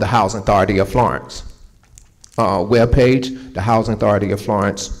on the Housing Authority of Florence webpage, the Housing Authority of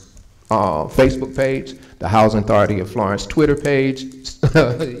Florence Facebook page, the Housing Authority of Florence Twitter page,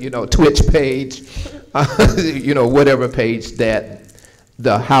 Twitch page, whatever page that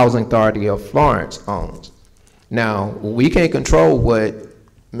the Housing Authority of Florence owns. Now, we can't control what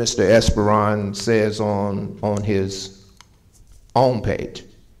Mr. Esperon says on his own page,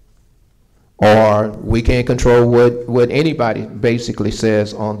 or we can't control what anybody basically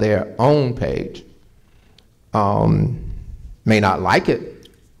says on their own page. May not like it,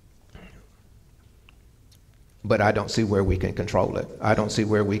 but I don't see where we can control it. I don't see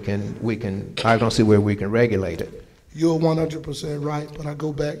where we can regulate it. You're 100% right, but I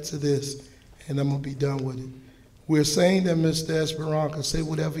go back to this, and I'm gonna be done with it. We're saying that Mr. Esperon can say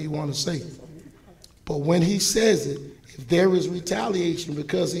whatever he want to say, but when he says it, if there is retaliation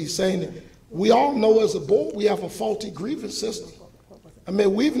because he's saying it, we all know as a board we have a faulty grievance system.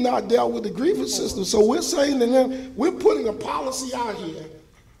 We've not dealt with the grievance system, so we're saying to them, we're putting a policy out here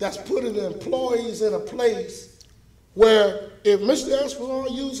that's putting the employees in a place where if Mr.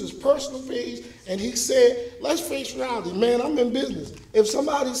 Esperon uses personal page and he said, let's face reality, man, I'm in business. If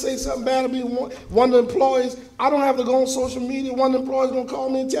somebody says something bad to me, one of the employees, I don't have to go on social media, one of the employees gonna call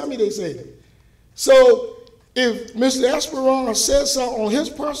me and tell me they said it. So if Mr. Esperon says something on his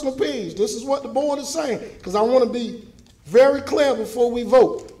personal page, this is what the board is saying, because I wanna be very clear before we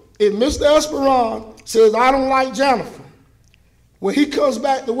vote. If Mr. Esperon says, I don't like Jennifer, when he comes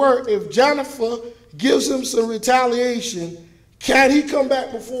back to work, if Jennifer gives him some retaliation, can he come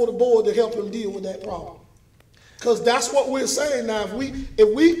back before the board to help him deal with that problem? Because that's what we're saying now.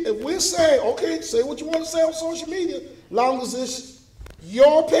 If we're saying, okay, say what you want to say on social media, long as it's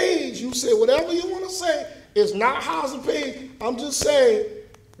your page, you say whatever you want to say, it's not housing page. I'm just saying,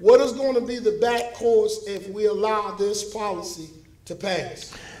 what is going to be the back course if we allow this policy to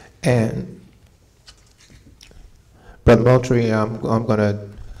pass? And Brother Moultrie,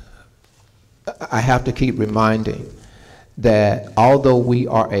 I have to keep reminding that although we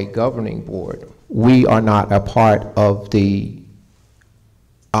are a governing board, we are not a part of the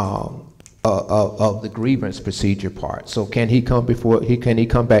grievance procedure part. So can he come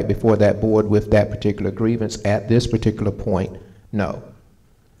back before that board with that particular grievance at this particular point? No.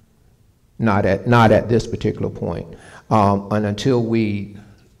 Not at this particular point. And until we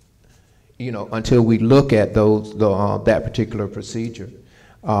look at that particular procedure,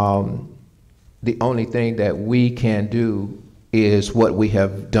 the only thing that we can do is what we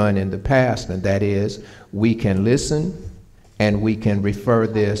have done in the past, and that is we can listen and we can refer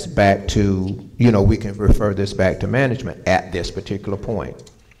this back to, management at this particular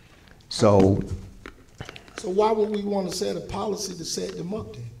point. So why would we want to set a policy to set them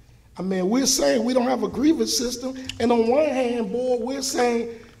up then? We're saying we don't have a grievance system, and on one hand, board, we're saying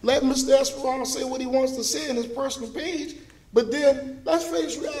let Mr. Esperon say what he wants to say in his personal page, but then let's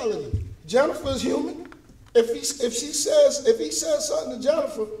face reality. Jennifer is human. If he says something to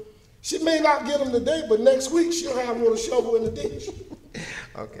Jennifer, she may not get him today, but next week she'll have him with a shovel in the ditch.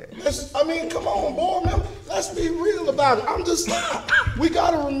 Okay. Come on, boy, man. Let's be real about it. We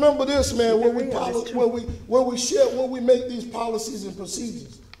got to remember this, man. When we make these policies and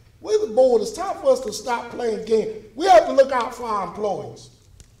procedures, we're the board. It's time for us to stop playing games. We have to look out for our employees.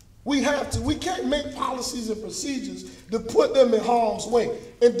 We have to. We can't make policies and procedures to put them in harm's way.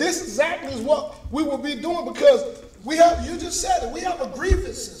 And this exactly is what we will be doing, because you just said it, we have a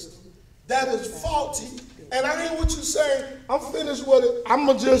grievance system that is faulty. And I hear what you're saying. I'm finished with it. I'm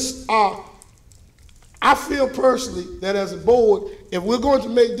going to just I feel personally that as a board, if we're going to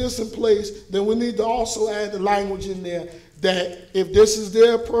make this in place, then we need to also add the language in there that if this is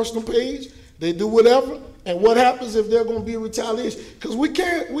their personal page, they do whatever, and what happens if they're going to be retaliation? Because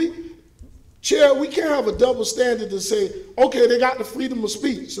Chair, we can't have a double standard to say, okay, they got the freedom of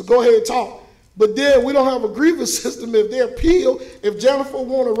speech, so go ahead and talk. But then we don't have a grievance system if they appeal, if Jennifer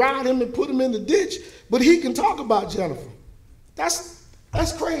want to ride him and put him in the ditch, but he can talk about Jennifer. That's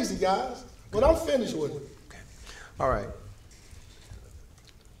crazy, guys. But I'm finished with it. Okay. All right.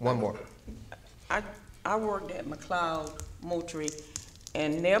 One more. I worked at McLeod Moultrie,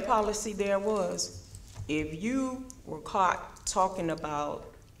 and their policy there was, if you were caught talking about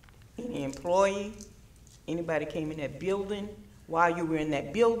any employee, anybody came in that building, while you were in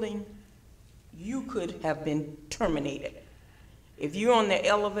that building, you could have been terminated. If you're on the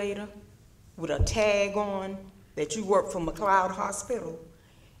elevator with a tag on that you work for McLeod Hospital,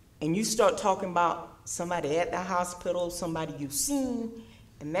 and you start talking about somebody at the hospital, somebody you've seen,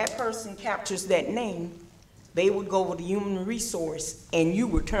 and that person captures that name, they would go with the human resource and you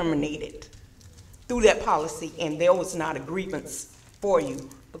were terminated through that policy, and there was not a grievance for you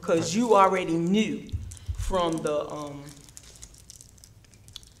because you already knew from the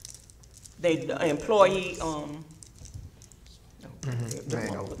employee,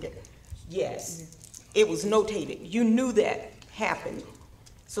 yes, it was notated. You knew that happened.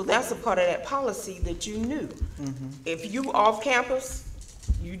 So that's a part of that policy that you knew. If you off campus,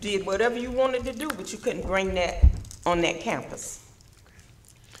 you did whatever you wanted to do, but you couldn't bring that on that campus.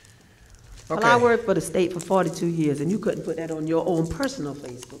 Well, I worked for the state for 42 years, and you couldn't put that on your own personal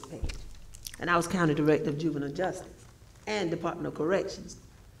Facebook page. And I was County Director of Juvenile Justice and Department of Corrections,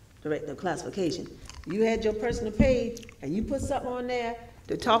 Director of Classification. You had your personal page, and you put something on there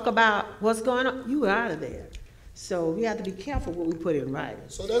to talk about what's going on, you were out of there. So we have to be careful what we put in writing.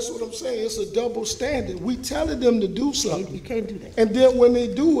 So that's what I'm saying. It's a double standard. We telling them to do something. You can't do that. And then when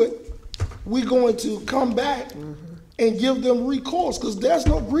they do it, we're going to come back and give them recourse because there's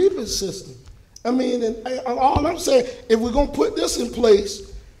no grievance system. I mean, and all I'm saying, if we're going to put this in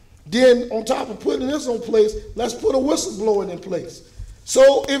place, then on top of putting this in place, let's put a whistleblowing in place.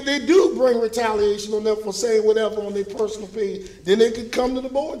 So if they do bring retaliation on them for saying whatever on their personal page, then they can come to the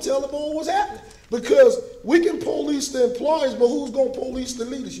board and tell the board what's happening. Because we can police the employees, but who's going to police the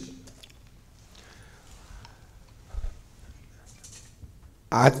leadership?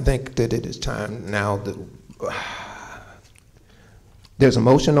 I think that it is time now that there's a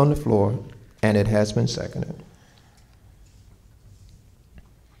motion on the floor and it has been seconded.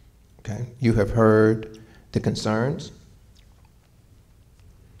 Okay, you have heard the concerns,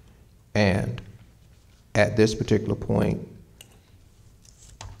 and at this particular point,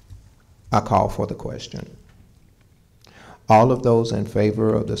 I call for the question. All of those in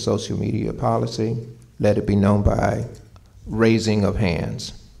favor of the social media policy, let it be known by raising of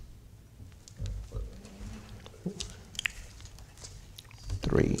hands.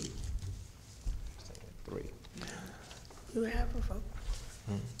 3. You have a vote.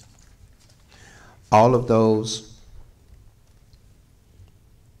 All of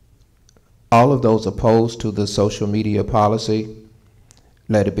those opposed to the social media policy,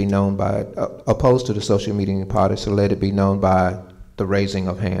 let it be known by, opposed to the social media policy, let it be known by the raising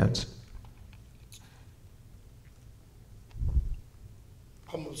of hands.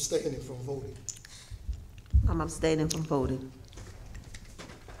 I'm abstaining from voting. I'm abstaining from voting.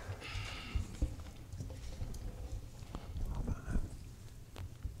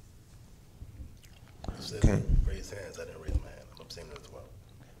 Okay. Raise hands, I didn't raise my hand, I'm abstaining as well.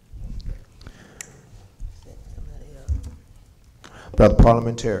 Brother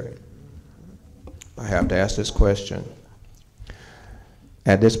Parliamentarian, I have to ask this question.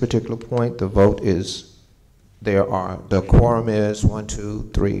 At this particular point, the vote is, the quorum is 1,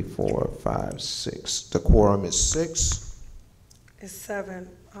 2, 3, 4, 5, 6. The quorum is 6. It's 7.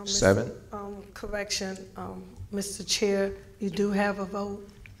 7. Correction, Mr. Chair, you do have a vote.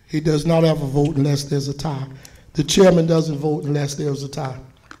 He does not have a vote unless there's a tie. The chairman doesn't vote unless there's a tie.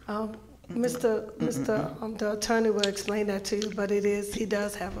 The attorney will explain that to you, but he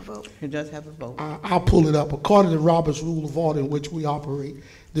does have a vote. He does have a vote. I'll pull it up. According to Robert's Rule of Order in which we operate,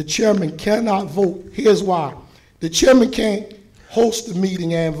 the chairman cannot vote. Here's why. The chairman can't host the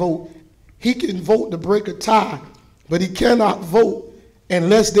meeting and vote. He can vote to break a tie, but he cannot vote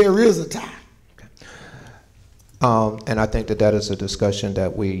unless there is a tie. And I think that is a discussion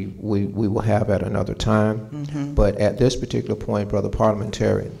that we will have at another time. But at this particular point, Brother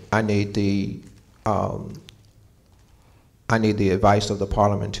Parliamentarian, I need the advice of the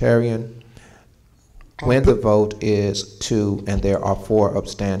parliamentarian. When the vote is 2 and there are 4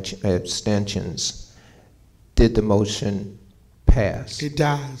 abstentions, Did the motion pass? It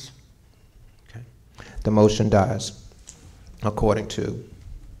dies. Okay. The motion dies, according to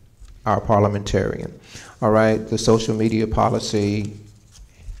our parliamentarian. All right, the social media policy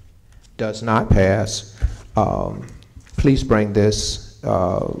does not pass. Please bring this,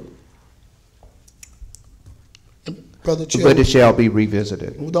 Brother but Chairman, it shall be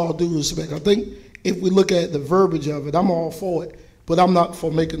revisited. with all due respect, I think if we look at the verbiage of it, I'm all for it, but I'm not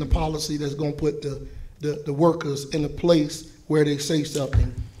for making a policy that's gonna put the workers in a place where they say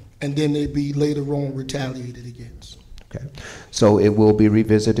something and then they be later on retaliated against. Okay, so it will be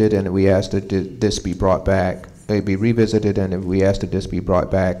revisited, and we ask that this be brought back. It be revisited, and we ask that this be brought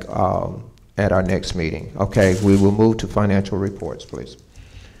back at our next meeting. Okay, we will move to financial reports, please.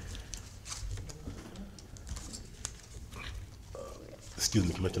 Excuse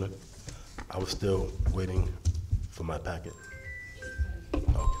me, Commissioner. I was still waiting for my packet.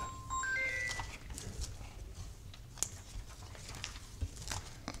 Okay.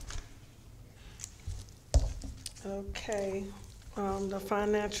 Okay, the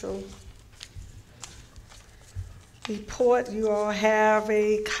financial report, you all have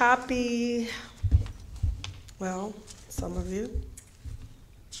a copy, well, some of you.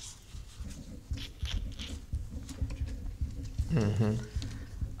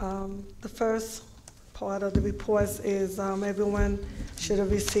 The first part of the reports is everyone should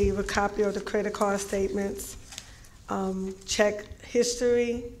have received a copy of the credit card statements, check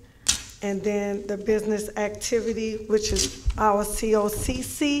history, and then the business activity, which is our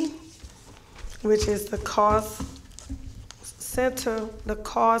COCC, which is the cost center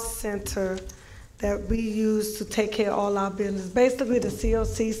that we use to take care of all our business. Basically, the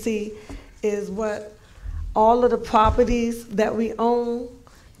COCC is what all of the properties that we own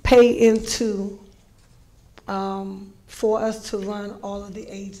pay into for us to run all of the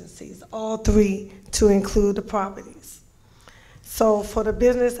agencies, all three to include the properties. So for the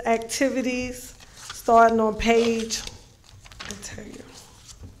business activities, starting on page, I'll tell you.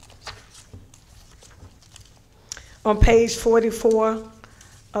 On page 44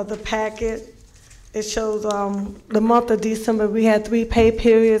 of the packet, it shows the month of December, we had 3 pay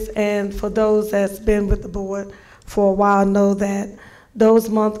periods, and for those that's been with the board for a while know that those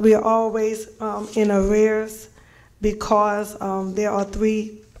months we are always in arrears because there are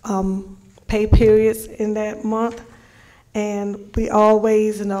 3 pay periods in that month, and we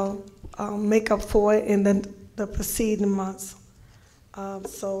always, make up for it in the preceding months.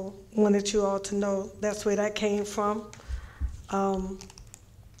 So wanted you all to know that's where that came from.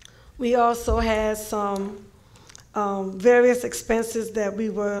 We also had some various expenses that we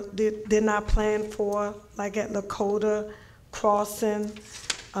did not plan for, like at Lakota Crossing.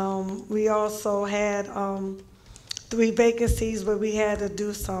 We also had 3 vacancies where we had to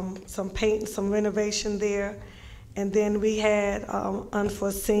do some paint and some renovation there. And then we had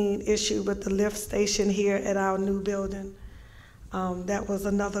unforeseen issue with the lift station here at our new building. That was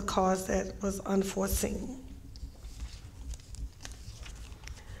another cost that was unforeseen.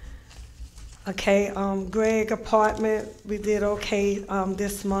 Okay, Greg apartment, we did okay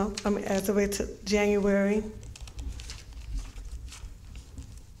this month, as the way to January.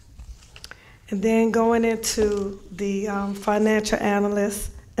 And then going into the financial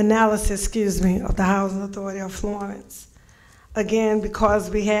analysis, of the Housing Authority of Florence. Again,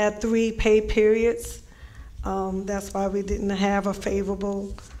 because we had 3 pay periods, that's why we didn't have a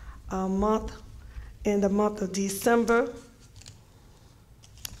favorable month. In the month of December,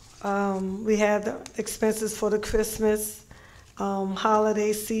 we had the expenses for the Christmas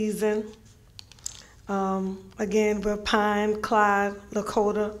holiday season. Again, with Pine, Clyde,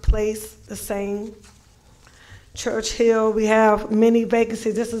 Lakota Place, the same. Church Hill, we have many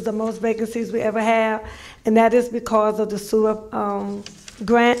vacancies. This is the most vacancies we ever have, and that is because of the sewer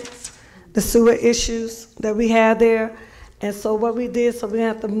grants, the sewer issues that we had there. And so what we did, so we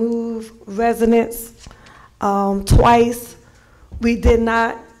had to move residents twice. We did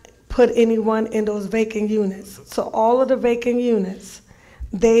not put anyone in those vacant units. So all of the vacant units,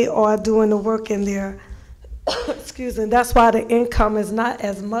 they are doing the work in there. Excuse me, that's why the income is not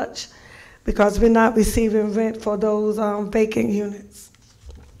as much, because we're not receiving rent for those vacant units.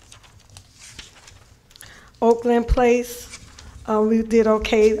 Oakland Place, we did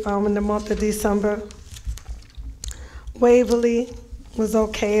okay in the month of December. Waverly was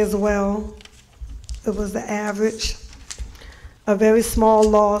okay as well. It was the average. A very small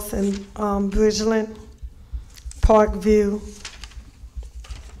loss in Bridgeland, Parkview.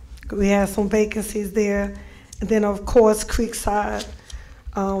 We had some vacancies there. And then, of course, Creekside.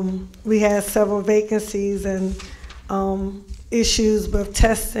 We had several vacancies and issues with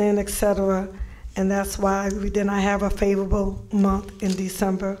testing, et cetera, and that's why we did not have a favorable month in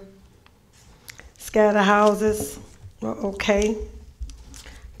December. Scatter houses were okay.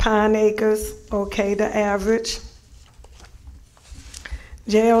 Pine Acres, okay, the average.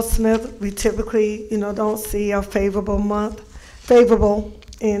 J.L. Smith, we typically, don't see a favorable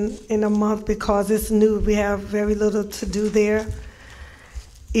in a month because it's new. We have very little to do there.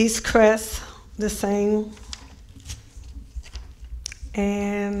 East Crest, the same.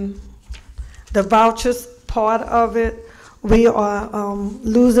 And the vouchers part of it, we are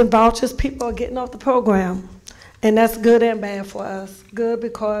losing vouchers. People are getting off the program. And that's good and bad for us. Good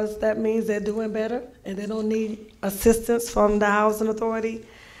because that means they're doing better and they don't need assistance from the housing authority.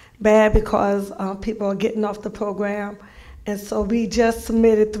 Bad because people are getting off the program. And so we just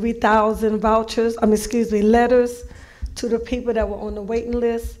submitted 3,000 letters to the people that were on the waiting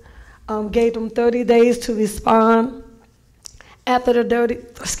list. Gave them 30 days to respond. After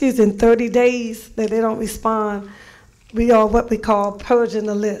the 30 days that they don't respond, we are what we call purging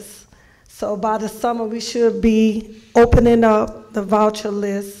the list. So by the summer, we should be opening up the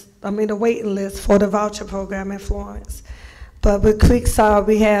the waiting list for the voucher program in Florence. But with Creekside,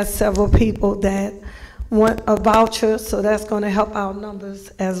 we had several people that want a voucher, so that's going to help our numbers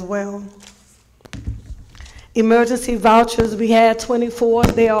as well. Emergency vouchers, we had 24.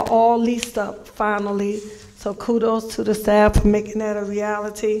 They are all leased up finally. So kudos to the staff for making that a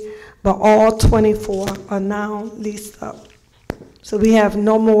reality. But all 24 are now leased up. So we have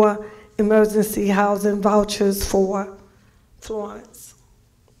no more emergency housing vouchers for Florence.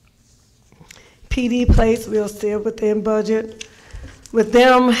 PD Place, we are still within budget. With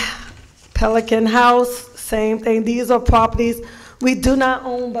them, Pelican House, same thing. These are properties we do not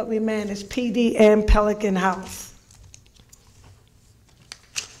own, but we manage, PD and Pelican House.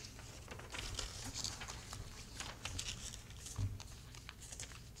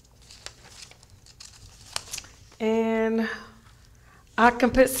 And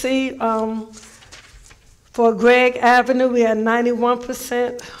occupancy, for Gregg Avenue, we had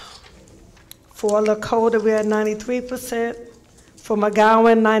 91%. For Lakota, we had 93%. For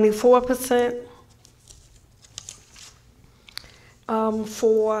McGowan, 94%.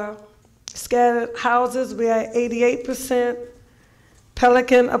 For scattered houses, we had 88%.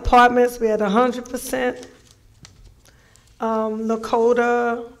 Pelican Apartments, we had 100%.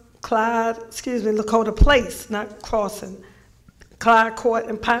 Lakota Place, not Crossing. Clyde Court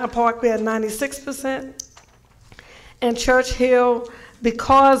and Pine Park, we had 96%. And Church Hill,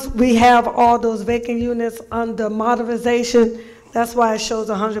 because we have all those vacant units under modernization, that's why it shows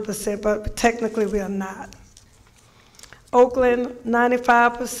 100%, but technically we are not. Oakland,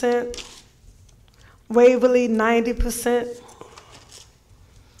 95%. Waverly, 90%.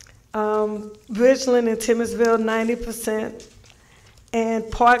 Bridgeland and Timminsville, 90%. And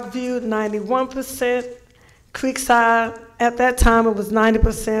Parkview, 91%. Creekside, at that time it was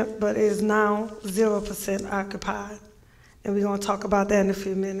 90%, but it is now 0% occupied. And we're going to talk about that in a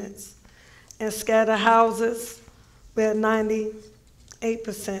few minutes. And scattered houses, we're at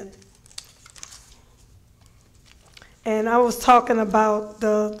 98%. And I was talking about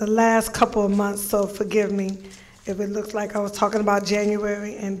the last couple of months, so forgive me if it looks like I was talking about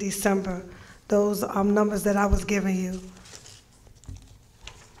January and December. Those numbers that I was giving you.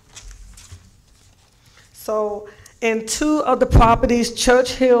 So in two of the properties,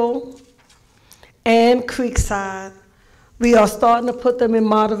 Church Hill and Creekside, we are starting to put them in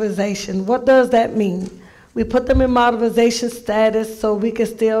modernization. What does that mean? We put them in modernization status so we can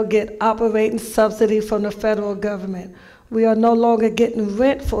still get operating subsidy from the federal government. We are no longer getting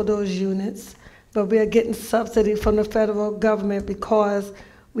rent for those units, but we are getting subsidy from the federal government because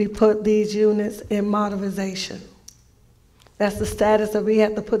we put these units in modernization. That's the status that we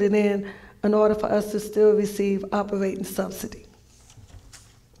have to put it in order for us to still receive operating subsidy.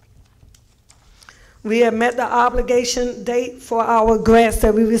 We have met the obligation date for our grants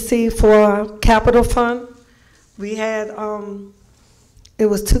that we received for capital fund. We had, it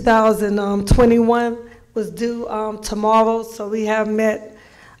was 2021, was due tomorrow, so we have met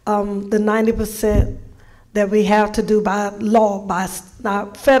the 90% that we have to do by law, by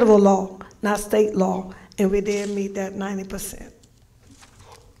not federal law, not state law, and we did meet that 90%.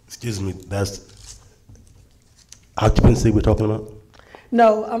 Excuse me, that's occupancy we're talking about?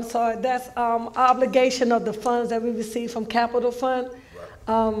 No, I'm sorry, that's obligation of the funds that we receive from capital fund.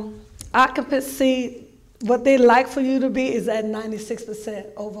 Occupancy, what they like for you to be is at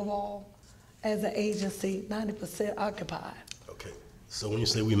 96% overall as an agency, 90% occupied. Okay, so when you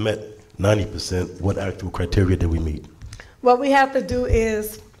say we met 90%, what actual criteria did we meet? What we have to do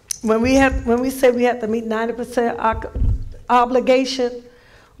is, when we say we have to meet 90% obligation,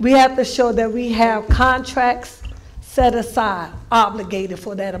 we have to show that we have contracts set aside, obligated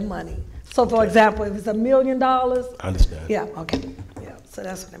for that money. So for example, if it's $1 million. I understand. Yeah, okay, yeah, so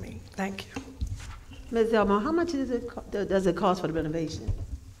that's what I mean, thank you. Ms. Elmo, how much does it cost for the renovation?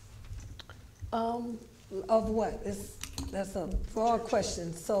 Of what? That's a broad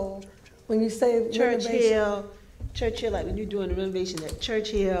question, so when you say Church renovation. Hill, like when you're doing the renovation at Church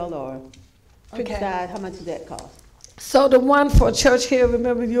Hill or Okay. Creekside, how much does that cost? So the one for Church Hill,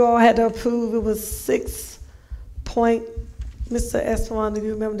 remember you all had to approve, it was Mr. Esperon, do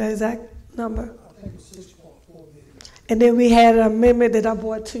you remember the exact number? I think it's 6.4 million. And then we had an amendment that I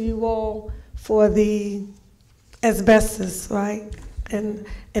brought to you all for the asbestos, right? And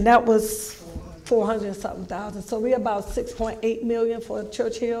that was 400 and something thousand. So we're about 6.8 million for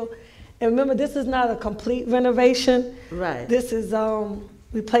Church Hill. And remember, this is not a complete renovation. Right. This is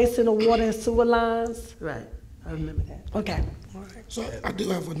replacing the water and sewer lines. Right, I remember that. Okay. All right. So I do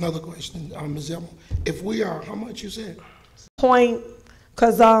have another question, Ms. Elmo. If we are, how much you said?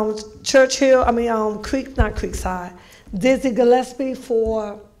 Because Church Hill, not Creekside, Dizzy Gillespie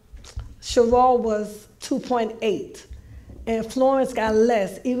for Sherrall was 2.8. And Florence got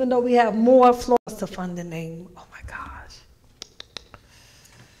less, even though we have more. Florence to fund the name. Oh my gosh.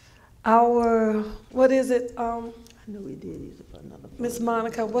 What is it? I know we did use it for another. Miss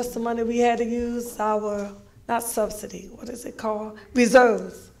Monica, what's the money we had to use? Not subsidy, what is it called?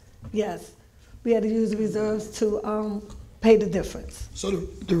 Reserves, yes. We had to use reserves to pay the difference. So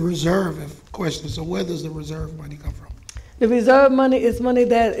the reserve, question, so where does the reserve money come from? The reserve money is money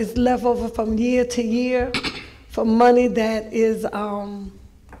that is left over from year to year, from money that is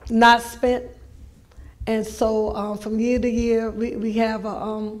not spent. And so from year to year, we have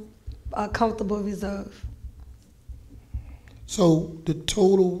a comfortable reserve. So the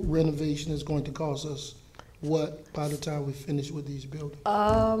total renovation is going to cost us what by the time we finish with these buildings?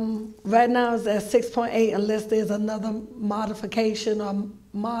 Right now it's at 6.8 unless there's another modification or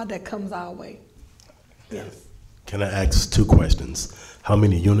mod that comes our way. Yes. Can I ask two questions? How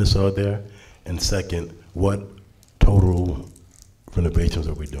many units are there? And second, what total renovations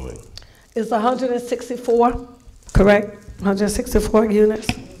are we doing? It's 164, correct? 164 units.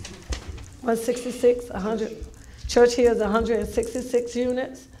 166, 100. Church here is 166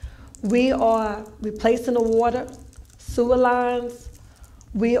 units. We are replacing the water, sewer lines.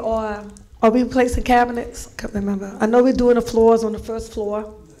 Are we replacing cabinets? I can't remember. I know we're doing the floors on the first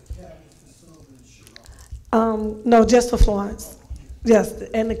floor. No, just for Florence. Yes,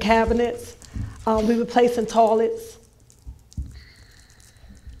 and the cabinets. We're replacing toilets.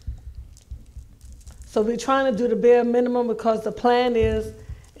 So we're trying to do the bare minimum because the plan is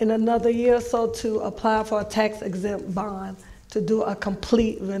in another year or so to apply for a tax exempt bond to do a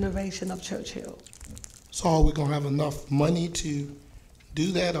complete renovation of Church Hill. So are we gonna have enough money to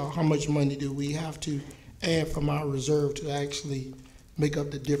do that, or how much money do we have to add from our reserve to actually make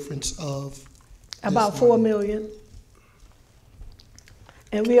up the difference of this About $4 money? million.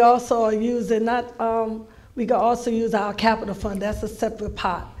 And we also are using, we can also use our capital fund, that's a separate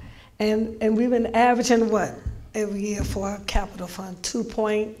pot. And we've been averaging what every year for our capital fund,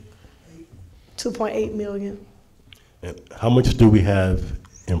 2.8 million. And how much do we have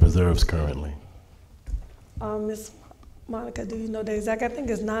in reserves currently? Miss Monica, do you know the exact? I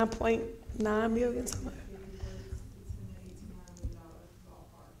think it's 9.9 million somewhere.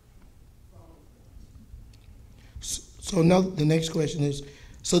 So now the next question is,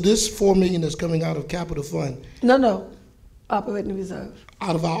 so this $4 million that's coming out of capital fund, No, operating reserve.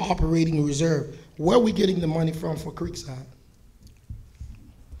 out of our operating reserve, where are we getting the money from for Creekside?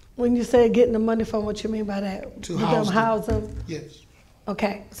 When you say getting the money from, what you mean by that? To You house them them. house them? Yes.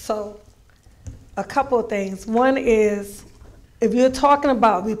 Okay, so a couple of things. One is, if you're talking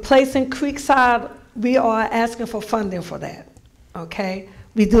about replacing Creekside, we are asking for funding for that, okay?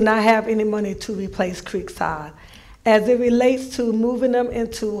 We do not have any money to replace Creekside. As it relates to moving them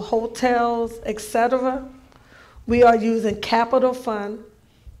into hotels, et cetera, we are using capital fund,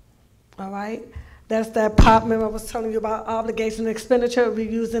 all right? That's that pot, remember I was telling you about obligation and expenditure, we're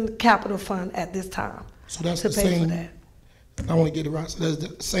using capital fund at this time So that's to the pay for same, that. I want to get it right, so that's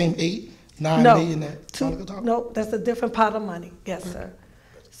the same 9 No, million that Monica talked about? nope, that's a different pot of money, yes, sir.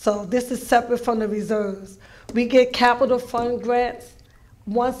 So this is separate from the reserves. We get capital fund grants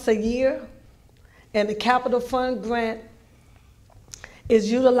once a year, and the capital fund grant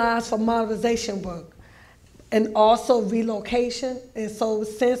is utilized for modernization work and also relocation. And so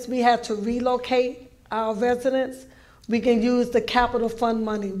since we had to relocate our residents, we can use the capital fund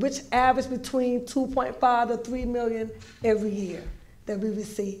money, which average between 2.5 to 3 million every year that we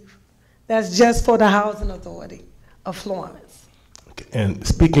receive. That's just for the Housing Authority of Florence. And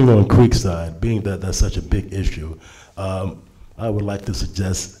speaking on Creekside, being that that's such a big issue, I would like to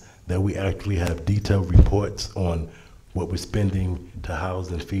suggest that we actually have detailed reports on what we're spending to house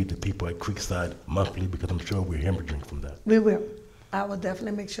and feed the people at Creekside monthly, because I'm sure we're hemorrhaging from that. We will. I will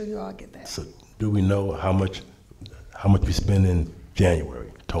definitely make sure you all get that. So do we know how much we spend in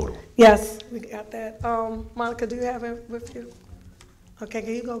January total? Yes, we got that. Monica, do you have it with you? Okay,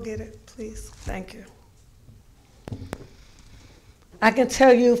 can you go get it, please? Thank you. I can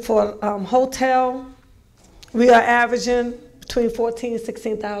tell you for hotel, we are averaging between 14 and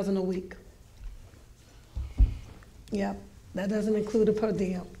 16,000 a week. Yep, that doesn't include the per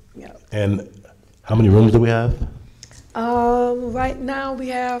diem. Yep. And how many rooms do we have? Right now we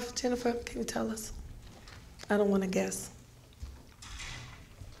have, Jennifer, can you tell us? I don't want to guess.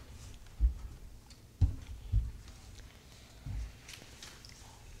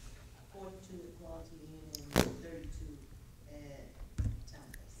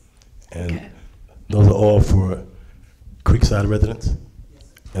 And Okay. those are all for Creekside residents? Yes.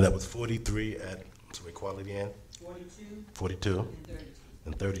 And that was 43 at, sorry, Quality Inn? 42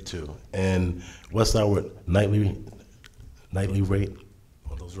 and 32. And what's our nightly rate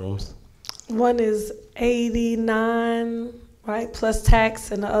on those rooms? One is 89, right, plus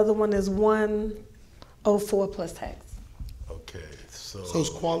tax, and the other one is 104 plus tax. Okay, so it's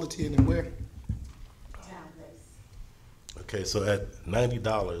quality and where? okay, so at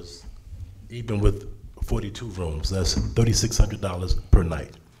 $90, even with 42 rooms, that's $3,600 per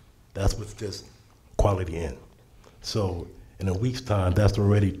night. That's with this Quality Inn. So in a week's time, that's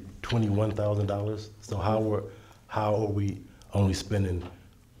already $21,000. So how are we only spending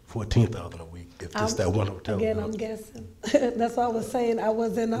 $14,000 a week if just that one hotel? Again, I'm guessing. That's what I was saying. I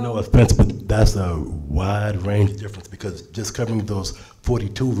wasn't. No offense, but that's a wide range difference, because just covering those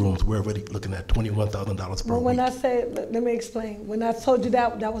 42 rooms, we're already looking at $21,000 per Well, week. when I said, let me explain. When I told you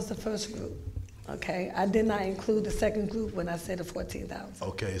that was the first group. Okay, I did not include the second group when I said the 14,000.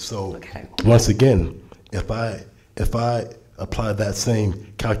 Okay, so Okay. once again, if I apply that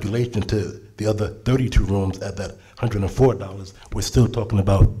same calculation to the other 32 rooms at that $104, we're still talking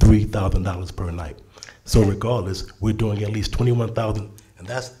about $3,000 per night. So regardless, we're doing at least $21,000, and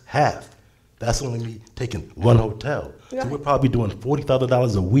that's half. That's only me taking one hotel. Yeah. So we're probably doing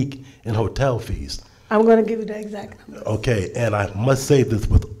 $40,000 a week in hotel fees. I'm going to give you the exact number. Okay, and I must say this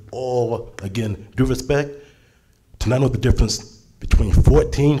with all, again, due respect, to not know the difference between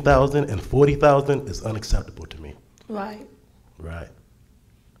 14,000 and 40,000 is unacceptable to me. Right. Right.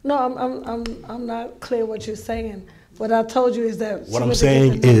 No, I'm not clear what you're saying. What I told you is that. What I'm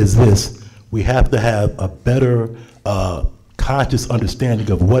saying is this: we have to have a better conscious understanding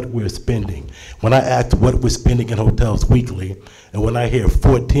of what we're spending. When I ask what we're spending in hotels weekly, and when I hear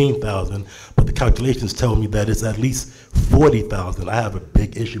 14,000, but the calculations tell me that it's at least 40,000, I have a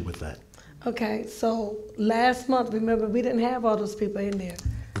big issue with that. Okay, so last month, remember, we didn't have all those people in there.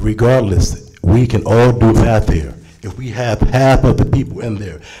 Regardless, we can all do math here. If we have half of the people in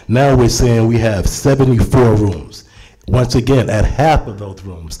there, now we're saying we have 74 rooms. Once again, at half of those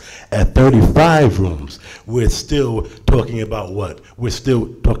rooms, at 35 rooms, we're still talking about what? We're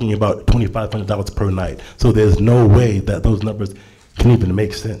still talking about $2,500 per night. So there's no way that those numbers can even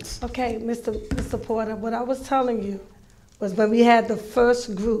make sense. Okay, Mr. Porter, what I was telling you was when we had the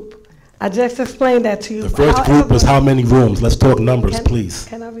first group, I just explained that to you. The first group was how many rooms? Let's talk numbers, please.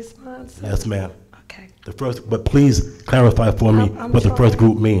 Can I respond, sir? Yes, ma'am. Okay. The first, but please clarify for me I'm what the first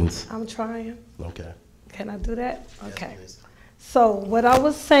trying. group means. I'm trying. Okay. Can I do that? Okay. please. So what I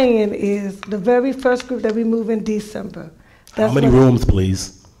was saying is the very first group that we moved in December. How many rooms,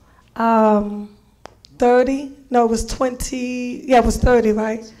 please? 30, no, it was 20, yeah, it was 30,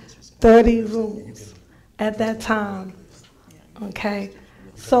 right? 30 rooms at that time, okay?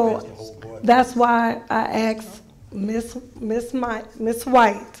 So that's why I asked Miss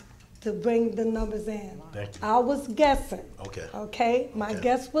White to bring the numbers in. Thank you. I was guessing. Okay. Okay, my Okay.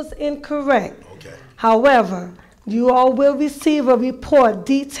 guess was incorrect. Okay. However, you all will receive a report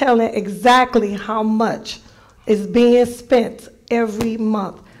detailing exactly how much is being spent every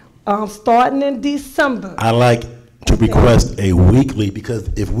month, starting in December. I like to request a weekly, because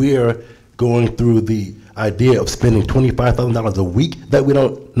if we're going through the idea of spending $25,000 a week that we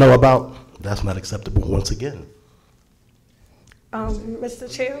don't know about, that's not acceptable once again.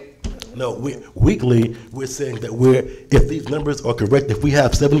 Mr. Chair? No, weekly, we're saying that if these numbers are correct, if we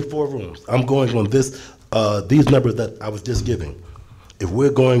have 74 rooms, I'm going on these numbers that I was just giving. If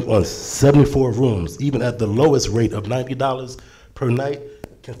we're going on 74 rooms, even at the lowest rate of $90 per night,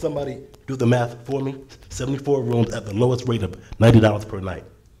 can somebody do the math for me? 74 rooms at the lowest rate of $90 per night.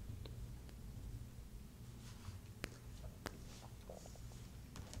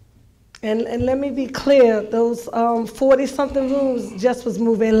 And let me be clear, those 40-something rooms just was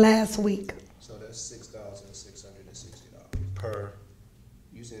moving last week. So that's $6,660. Per,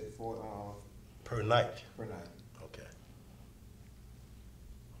 You said per night? per night. Okay.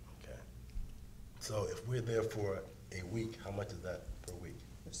 Okay. So if we're there for a week, how much is that per week?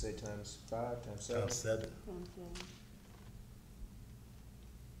 Let's say times 5, times 7. Times 7?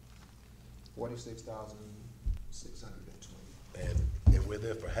 46,620. And if we're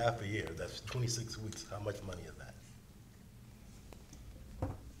there for half a year, that's 26 weeks. How much money is that?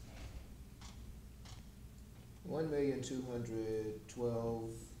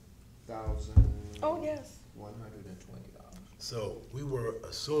 1,212,120. Oh, yes. So we were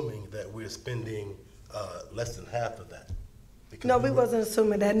assuming that we're spending less than half of that. Because No, we were- wasn't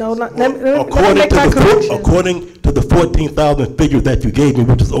assuming that. No, let Well, me make my correction. according to the 14,000 figure that you gave me,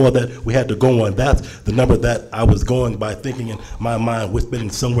 which is all that we had to go on, that's the number that I was going by, thinking in my mind we're spending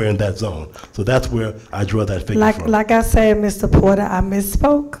somewhere in that zone. So that's where I draw that figure from. Like I said, Mr. Porter, I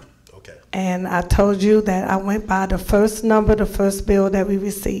misspoke. Okay. And I told you that I went by the first number, the first bill that we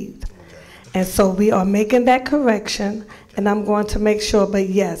received. And so we are making that correction, and I'm going to make sure, but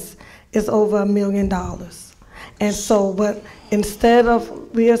yes, it's over $1 million. And so what, instead of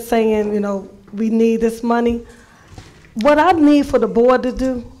we are saying, you know, we need this money, what I need for the board to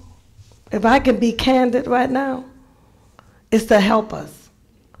do, if I can be candid right now, is to help us.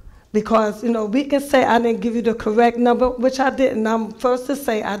 Because, you know, we can say I didn't give you the correct number, which I didn't. I'm first to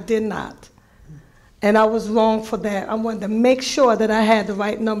say I did not. And I was wrong for that. I wanted to make sure that I had the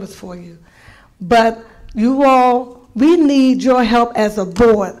right numbers for you. But you all, we need your help as a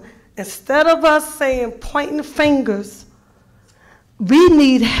board. Instead of us saying, pointing fingers, we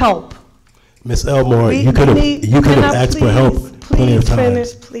need help. Ms. Elmore, We you could need- have can I asked for help plenty of Please times.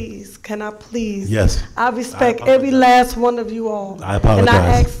 finish, please. Can I please? Yes. I respect every last one of you all. I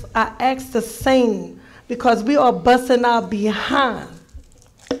apologize. And I ask the same, because we are busting our behind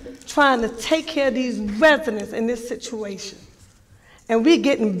trying to take care of these residents in this situation. And we're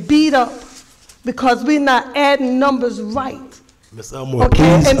getting beat up because we're not adding numbers right. Ms. Elmore,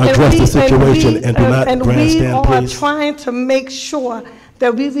 please address the situation and do not grandstand, And we are please. trying to make sure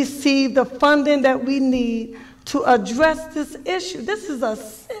that we receive the funding that we need to address this issue. This is a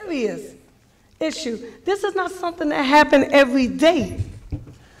serious issue. This is not something that happens every day.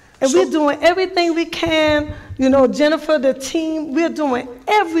 And we're doing everything we can, you know, Jennifer, the team, we're doing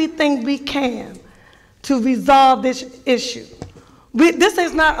everything we can to resolve this issue. This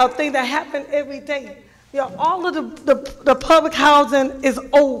is not a thing that happens every day. You know, all of the public housing is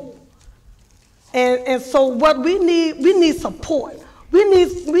old. And so what we need support. We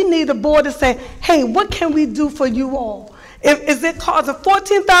need the board to say, hey, what can we do for you all? Is it costing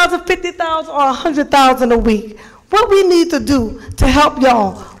 $14,000, $50,000, or $100,000 a week? What we need to do to help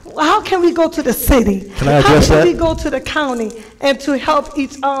y'all? How can we go to the city? Can I address How can we that? go to the county and to help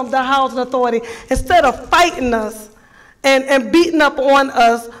the housing authority instead of fighting us and beating up on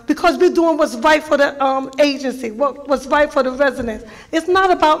us because we're doing what's right for the agency, what's right for the residents? It's not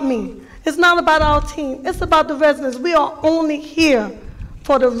about me. It's not about our team. It's about the residents. We are only here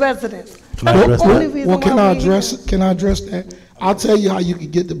for the residents. Can I That's address the only that? reason Well, can why I we're address here. it? Can I address that? I'll tell you how you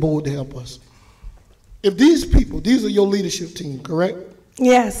can get the board to help us. If these people, these are your leadership team, correct?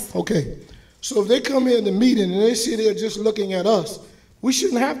 Yes. Okay. So if they come in the meeting and they sit there just looking at us, we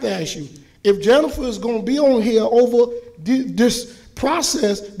shouldn't have to ask you. If Jennifer is going to be on here over this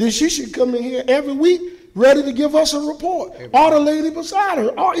process, then she should come in here every week ready to give us a report. Or the lady beside her,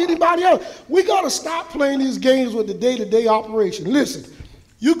 or anybody else. We got to stop playing these games with the day-to-day operation. Listen,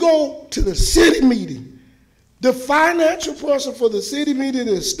 you go to the city meeting. The financial person for the city meeting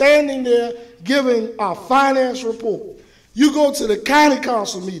is standing there giving a finance report. You go to the county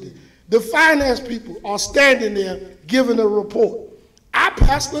council meeting. The finance people are standing there giving a report. I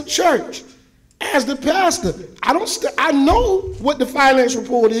pastor a church. As the pastor, I know what the finance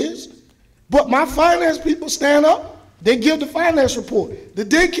report is, but my finance people stand up, they give the finance report. The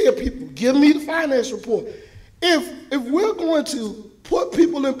daycare people give me the finance report. If we're going to put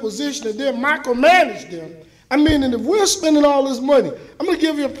people in position and then micromanage them, I mean, and if we're spending all this money, I'm going to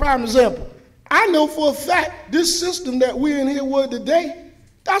give you a prime example. I know for a fact this system that we're in here with today,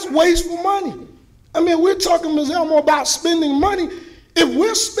 that's wasteful money. I mean, we're talking, Ms. Elmore, about spending money. If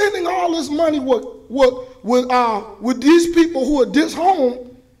we're spending all this money with these people who are this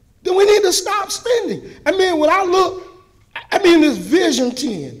home, then we need to stop spending. I mean, when I look, this Vision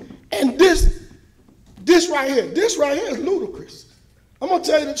 10, and this right here is ludicrous. I'm going to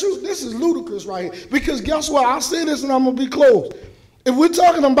tell you the truth. This is ludicrous right here. Because guess what? I'll say this and I'm going to be closed. If we're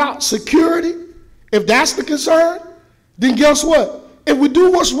talking about security, if that's the concern, then guess what? if we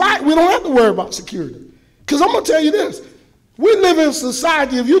do what's right, we don't have to worry about security. Because I'm going to tell you this. We live in a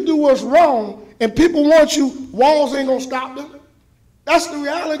society, if you do what's wrong and people want you, walls ain't going to stop them. That's the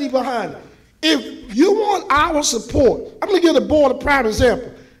reality behind it. If you want our support, I'm going to give the board a prime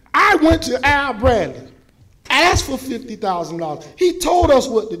example. I went to Al Bradley, asked for $50,000. He told us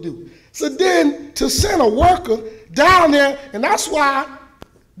what to do. So then to send a worker down there, and that's why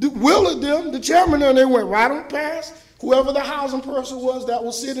Will of them, the chairman, and they went right on past whoever the housing person was that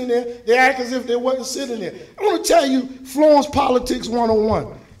was sitting there. They act as if they wasn't sitting there. I want to tell you, Florence Politics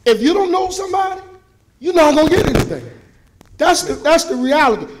 101. If you don't know somebody, you're not going to get anything. That's the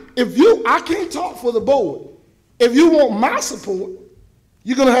reality. I can't talk for the board. If you want my support,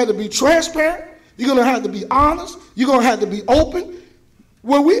 you're going to have to be transparent. You're going to have to be honest. You're going to have to be open.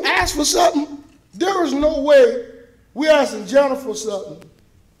 When we ask for something, there is no way we're asking Jennifer for something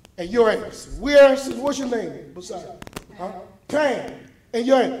and you're asking. We're asking, what's your name? Besides, Pam. And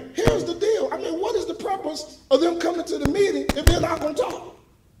you're asking. Here's the deal. I mean, what is the purpose of them coming to the meeting if they're not going to talk?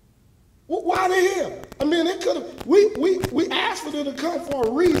 Why are they here? I mean, they could have. We asked for them to come for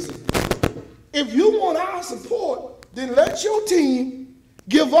a reason. If you want our support, then let your team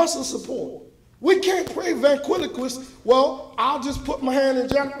give us a support. We can't play ventriloquist. Well, I'll just put my hand in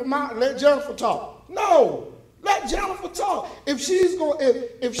Jennifer's mouth and let Jennifer talk. No, let Jennifer talk. If she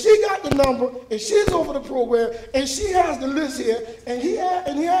got the number and she's over the program and she has the list here and he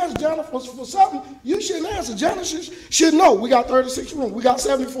has Jennifer for something, you shouldn't answer. Jennifer should know. We got 36 rooms. We got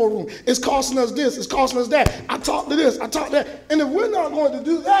 74 rooms. It's costing us this. It's costing us that. I talked to this. I talked to that. And if we're not going to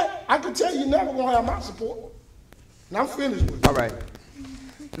do that, I can tell you never going to have my support. And I'm finished with it. All right.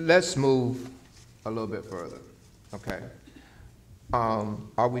 Let's move a little bit further, okay?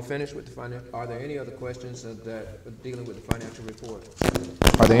 Are we finished with the are there any other questions that dealing with the financial report?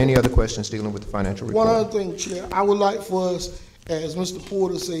 Are there any other questions dealing with the financial report? One other thing, Chair, I would like for us, as Mr.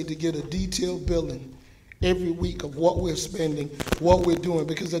 Porter said, to get a detailed billing every week of what we're spending, what we're doing,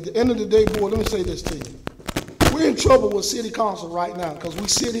 because at the end of the day, board, let me say this to you. We're in trouble with city council right now because we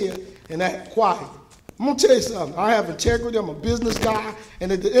sit here and act quiet. I'm going to tell you something. I have integrity. I'm a business guy.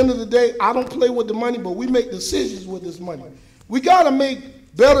 And at the end of the day, I don't play with the money, but we make decisions with this money. We got to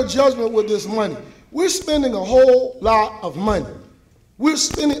make better judgment with this money. We're spending a whole lot of money. We're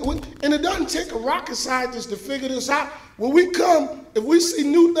spending, and it doesn't take a rocket scientist to figure this out. When we come, if we see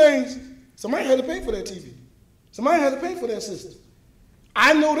new things, somebody had to pay for that TV. Somebody had to pay for that system.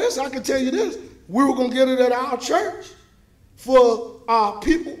 I know this. I can tell you this. We were going to get it at our church for our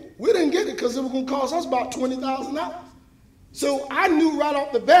people. We didn't get it because it was going to cost us about $20,000. So I knew right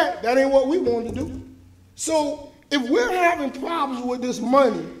off the bat that ain't what we wanted to do. So if we're having problems with this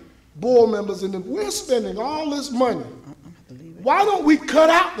money, board members, and if we're spending all this money, why don't we cut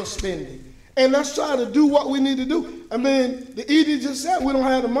out the spending and let's try to do what we need to do? I mean, the ED just said we don't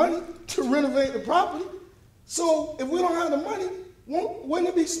have the money to renovate the property. So if we don't have the money, wouldn't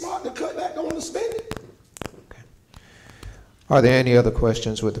it be smart to cut back on the spending? Are there any other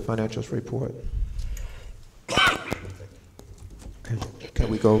questions with the financials report?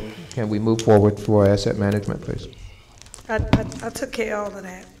 Can we move forward for asset management, please? I took care of all of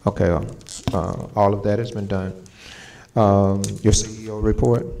that. Okay, all of that has been done. Your CEO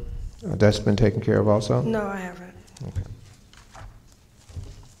report, that's been taken care of also? No, I haven't. Okay.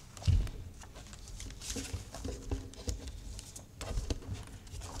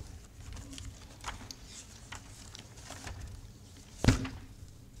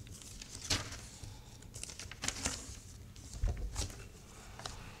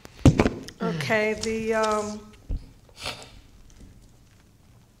 Okay, the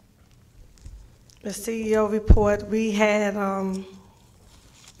CEO report, we have a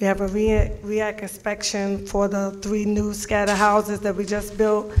REACT inspection for the 3 new scatter houses that we just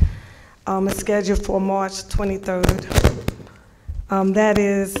built. It's scheduled for March 23rd. That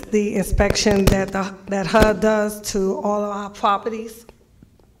is the inspection that HUD does to all of our properties.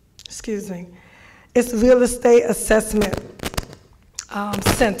 Excuse me. It's Real Estate Assessment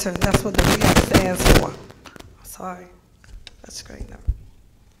Center. That's what the REACT stands for. Sorry, that's straight now.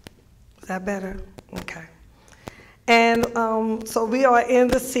 Is that better? Okay. And so we are in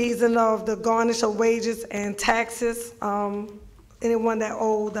the season of the garnish of wages and taxes, anyone that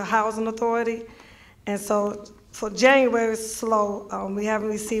owe the housing authority. And so for January, it's slow. We haven't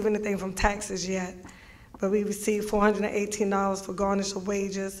received anything from taxes yet, but we received $418 for garnish of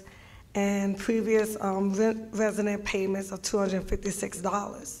wages and previous resident payments of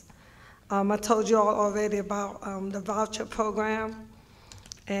 $256. I told you all already about the voucher program,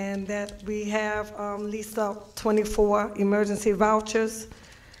 and that we have leased up 24 emergency vouchers,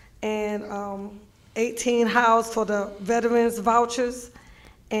 and 18 housed for the veterans vouchers,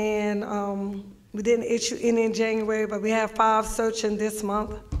 and we didn't issue any in January, but we have 5 searching this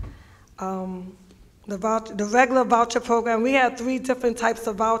month. The regular voucher program, we have 3 different types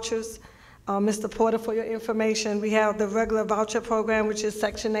of vouchers. Mr. Porter, for your information, we have the regular voucher program, which is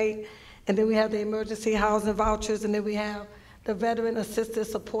Section 8, and then we have the emergency housing vouchers, and then we have the veteran assisted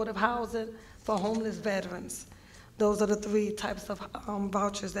supportive housing for homeless veterans. Those are the 3 types of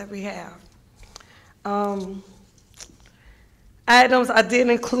vouchers that we have. Items, I did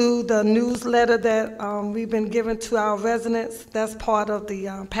include the newsletter that we've been giving to our residents. That's part of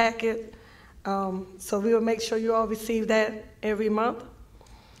the packet. So we will make sure you all receive that every month.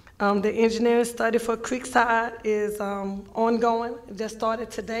 The engineering study for Creekside is ongoing. It just started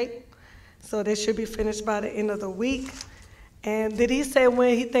today. So they should be finished by the end of the week. And did he say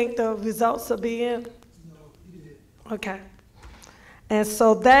when he think the results will be in? No, he did. Okay. And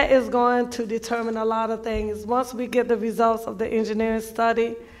so that is going to determine a lot of things. Once we get the results of the engineering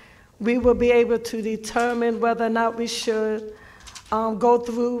study, we will be able to determine whether or not we should go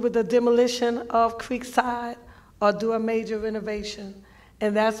through with the demolition of Creekside or do a major renovation.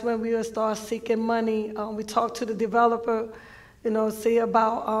 And that's when we will start seeking money. We talked to the developer, see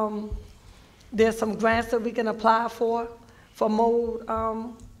about, there's some grants that we can apply for mold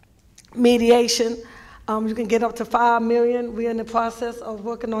mediation. You can get up to $5 million. We're in the process of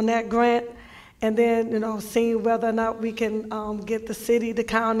working on that grant. And then, seeing whether or not we can get the city, the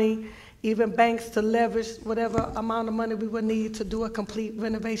county, even banks to leverage whatever amount of money we would need to do a complete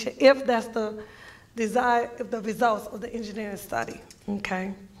renovation, if that's the desire, if the results of the engineering study,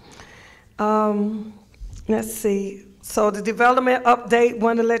 okay? Let's see. So the development update,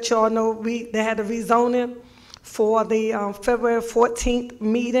 want to let you all know they had a rezoning for the February 14th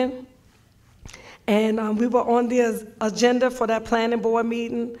meeting. And we were on the agenda for that planning board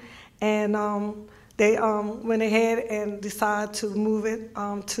meeting, and they went ahead and decided to move it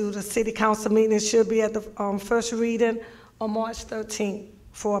to the city council meeting. It should be at the first reading on March 13th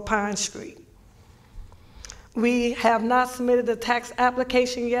for Pine Street. We have not submitted the tax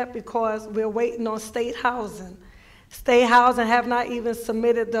application yet because we're waiting on state housing. State housing have not even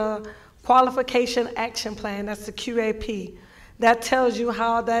submitted the qualification action plan, that's the QAP. That tells you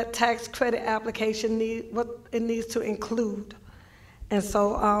how that tax credit application what it needs to include. And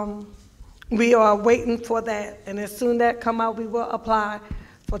so we are waiting for that. And as soon as that come out, we will apply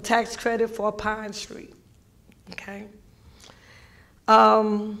for tax credit for Pine Street, okay?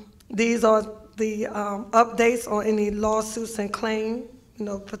 These are the updates on any lawsuits and claims,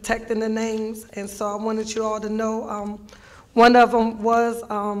 protecting the names. And so I wanted you all to know, one of them was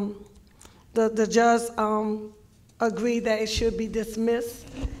the judge agreed that it should be dismissed,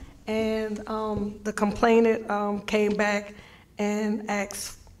 and the complainant came back and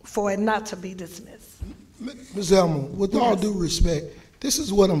asked for it not to be dismissed. Ms. Elmer, with all due respect, this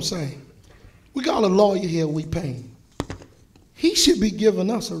is what I'm saying. We got a lawyer here we paying. He should be giving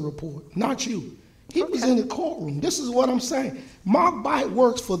us a report, not you. He was in the courtroom. This is what I'm saying. Mark Bite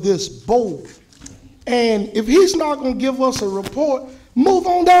works for this board. And if he's not going to give us a report, move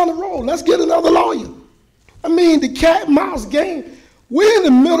on down the road. Let's get another lawyer. I mean, the cat and mouse game, we're in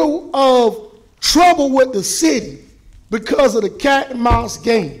the middle of trouble with the city because of the cat and mouse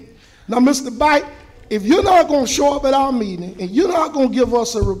game. Now, Mr. Bite, if you're not going to show up at our meeting and you're not going to give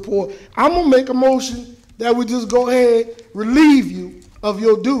us a report, I'm going to make a motion that we just go ahead, relieve you of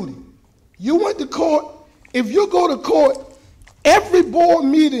your duty. You went to court. If you go to court, every board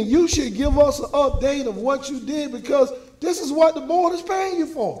meeting, you should give us an update of what you did, because this is what the board is paying you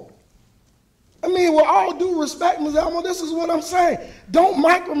for. I mean, with all due respect, Ms. Elmo, this is what I'm saying. Don't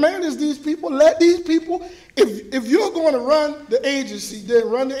micromanage these people. Let these people, if you're going to run the agency, then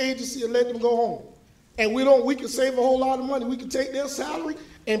run the agency and let them go home. And we can save a whole lot of money. We can take their salary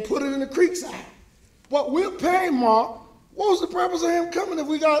and put it in the Creekside. But we're paying Mark. What was the purpose of him coming? If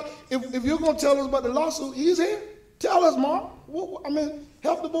you're going to tell us about the lawsuit, he's here. Tell us, Mark.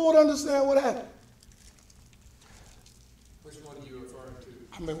 Help the board understand what happened. Which one are you referring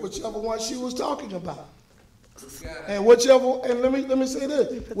to? Whichever one she was talking about. And let me say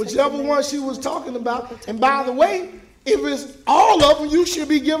this, whichever one she was talking about, and by the way, if it's all of them, you should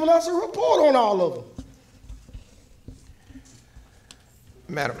be giving us a report on all of them.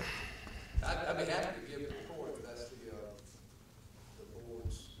 Madam. I'd be happy to give a report if that's the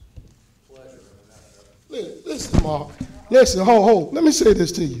board's pleasure. Listen, Mark. Listen, hold. Let me say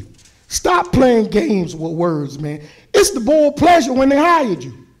this to you. Stop playing games with words, man. It's the board pleasure when they hired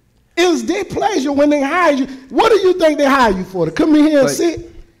you. It was their pleasure when they hired you. What do you think they hired you for? To come in here and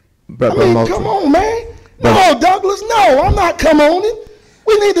sit? Come on, man. No, Douglas, no, I'm not come on it.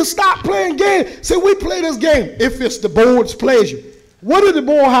 We need to stop playing games. See, we play this game if it's the board's pleasure. What did the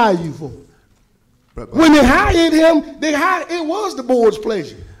board hire you for? When they hired him, it was the board's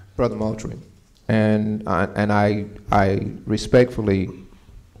pleasure. Brother Moultrie, and I respectfully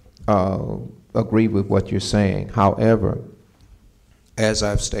agree with what you're saying. However, as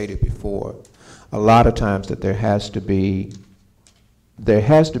I've stated before, a lot of times that there has to be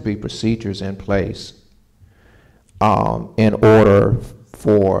procedures in place in order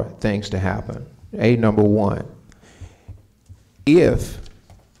for things to happen. Number one, if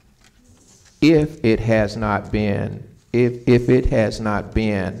it has not been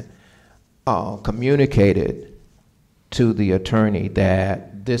communicated to the attorney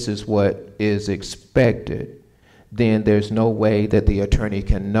that this is what is expected, then there's no way that the attorney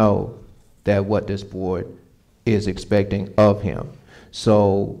can know that what this board is expecting of him.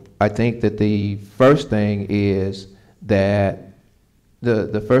 So I think that the first thing is that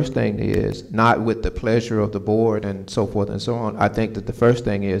the first thing is not with the pleasure of the board and so forth and so on. I think that the first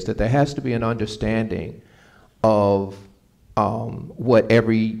thing is that there has to be an understanding of what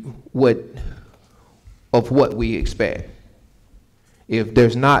we expect. If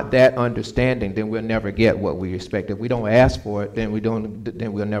there's not that understanding, then we'll never get what we expect. If we don't ask for it, then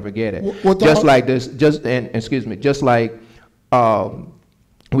we'll never get it. Just like this, just like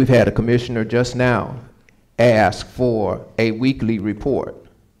we've had a commissioner just now ask for a weekly report,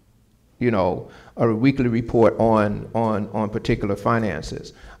 a weekly report on particular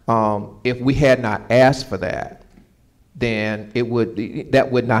finances. If we had not asked for that, then that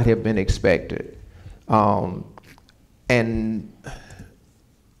would not have been expected. And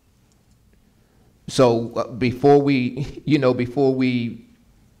so before we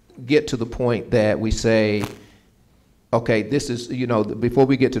get to the point that we say, okay, this is, before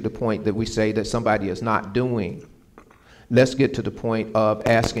we get to the point that we say that somebody is not doing, let's get to the point of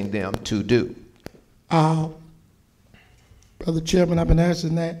asking them to do. Brother Chairman, I've been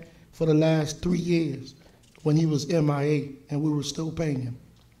asking that for the last 3 years when he was MIA and we were still paying him.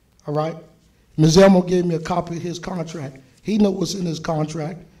 All right? Ms. Elmo gave me a copy of his contract. He knows what's in his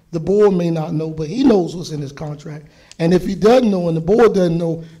contract. The board may not know, but he knows what's in his contract. And if he doesn't know and the board doesn't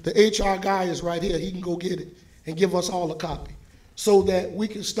know, the HR guy is right here. He can go get it and give us all a copy so that we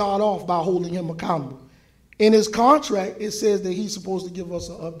can start off by holding him accountable. In his contract, it says that he's supposed to give us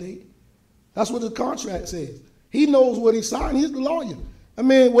an update. That's what the contract says. He knows what he signed. He's the lawyer. I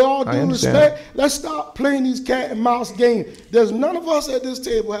mean, with all due respect, let's stop playing these cat and mouse games. There's none of us at this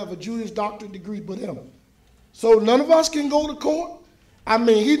table have a Juris Doctorate degree but him. So none of us can go to court. I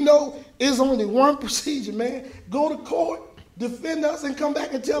mean, he know it's only one procedure, man. Go to court, defend us, and come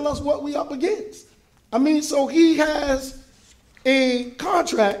back and tell us what we up against. I mean, so he has a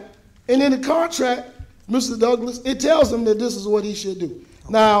contract, and in the contract, Mr. Douglas, it tells him that this is what he should do.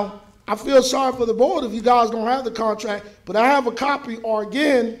 Now, I feel sorry for the board if you guys don't have the contract, but I have a copy, or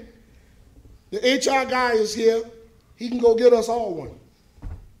again, the HR guy is here. He can go get us all one.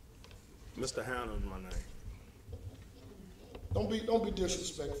 Mr. Hannah is my name. Don't be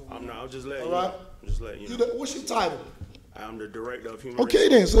disrespectful. I'm not. I'll just let you. All right. Know. Just let you know. What's your title? I'm the director of human. Okay,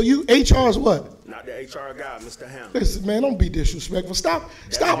 then. So you HR is what? Not the HR guy, Mr. Hannah. Listen, man, don't be disrespectful. Stop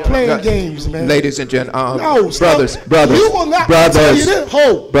playing games, man. Ladies and gentlemen, brothers. You will not. Brothers. Tell you this,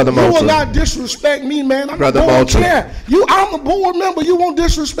 Brother you will not disrespect me, man. I'm Brother a board Moultrie. chair. I'm a board member. You won't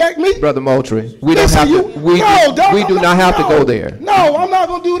disrespect me, Brother Moultrie. We do not have to go there. No, I'm not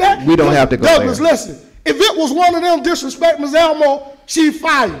gonna do that. We don't have to go Douglas, there. listen. If it was one of them disrespect Ms. Elmo, she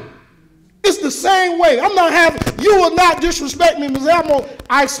fired. It's the same way. You will not disrespect me, Ms. Elmo.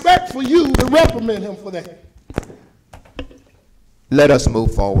 I expect for you to reprimand him for that. Let us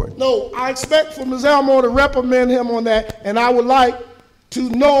move forward. No, I expect for Ms. Elmo to reprimand him on that, and I would like to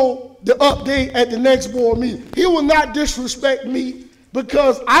know the update at the next board meeting. He will not disrespect me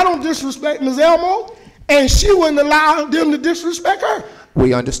because I don't disrespect Ms. Elmo, and she wouldn't allow them to disrespect her.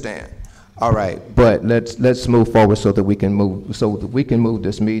 We understand. All right, but let's move forward so that we can move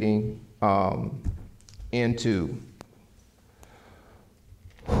this meeting into.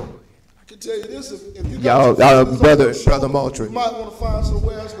 I can tell you this: if you y'all, brother Moultrie, you might want to find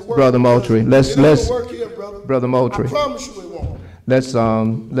somewhere else to work. Brother Moultrie, let's work here, brother Moultrie. I promise you it won't.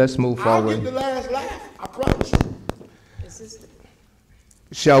 Let's move forward. I'll get the last laugh. I promise you.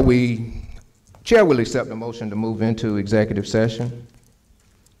 Shall we? Chair will accept the motion to move into executive session.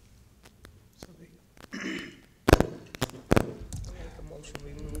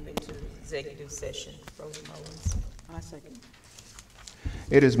 Executive session. Rosa Mullins. I second.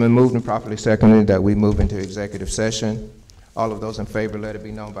 It has been moved and properly seconded that we move into executive session. All of those in favor, let it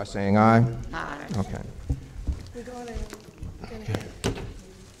be known by saying aye. Aye. Okay. We're going to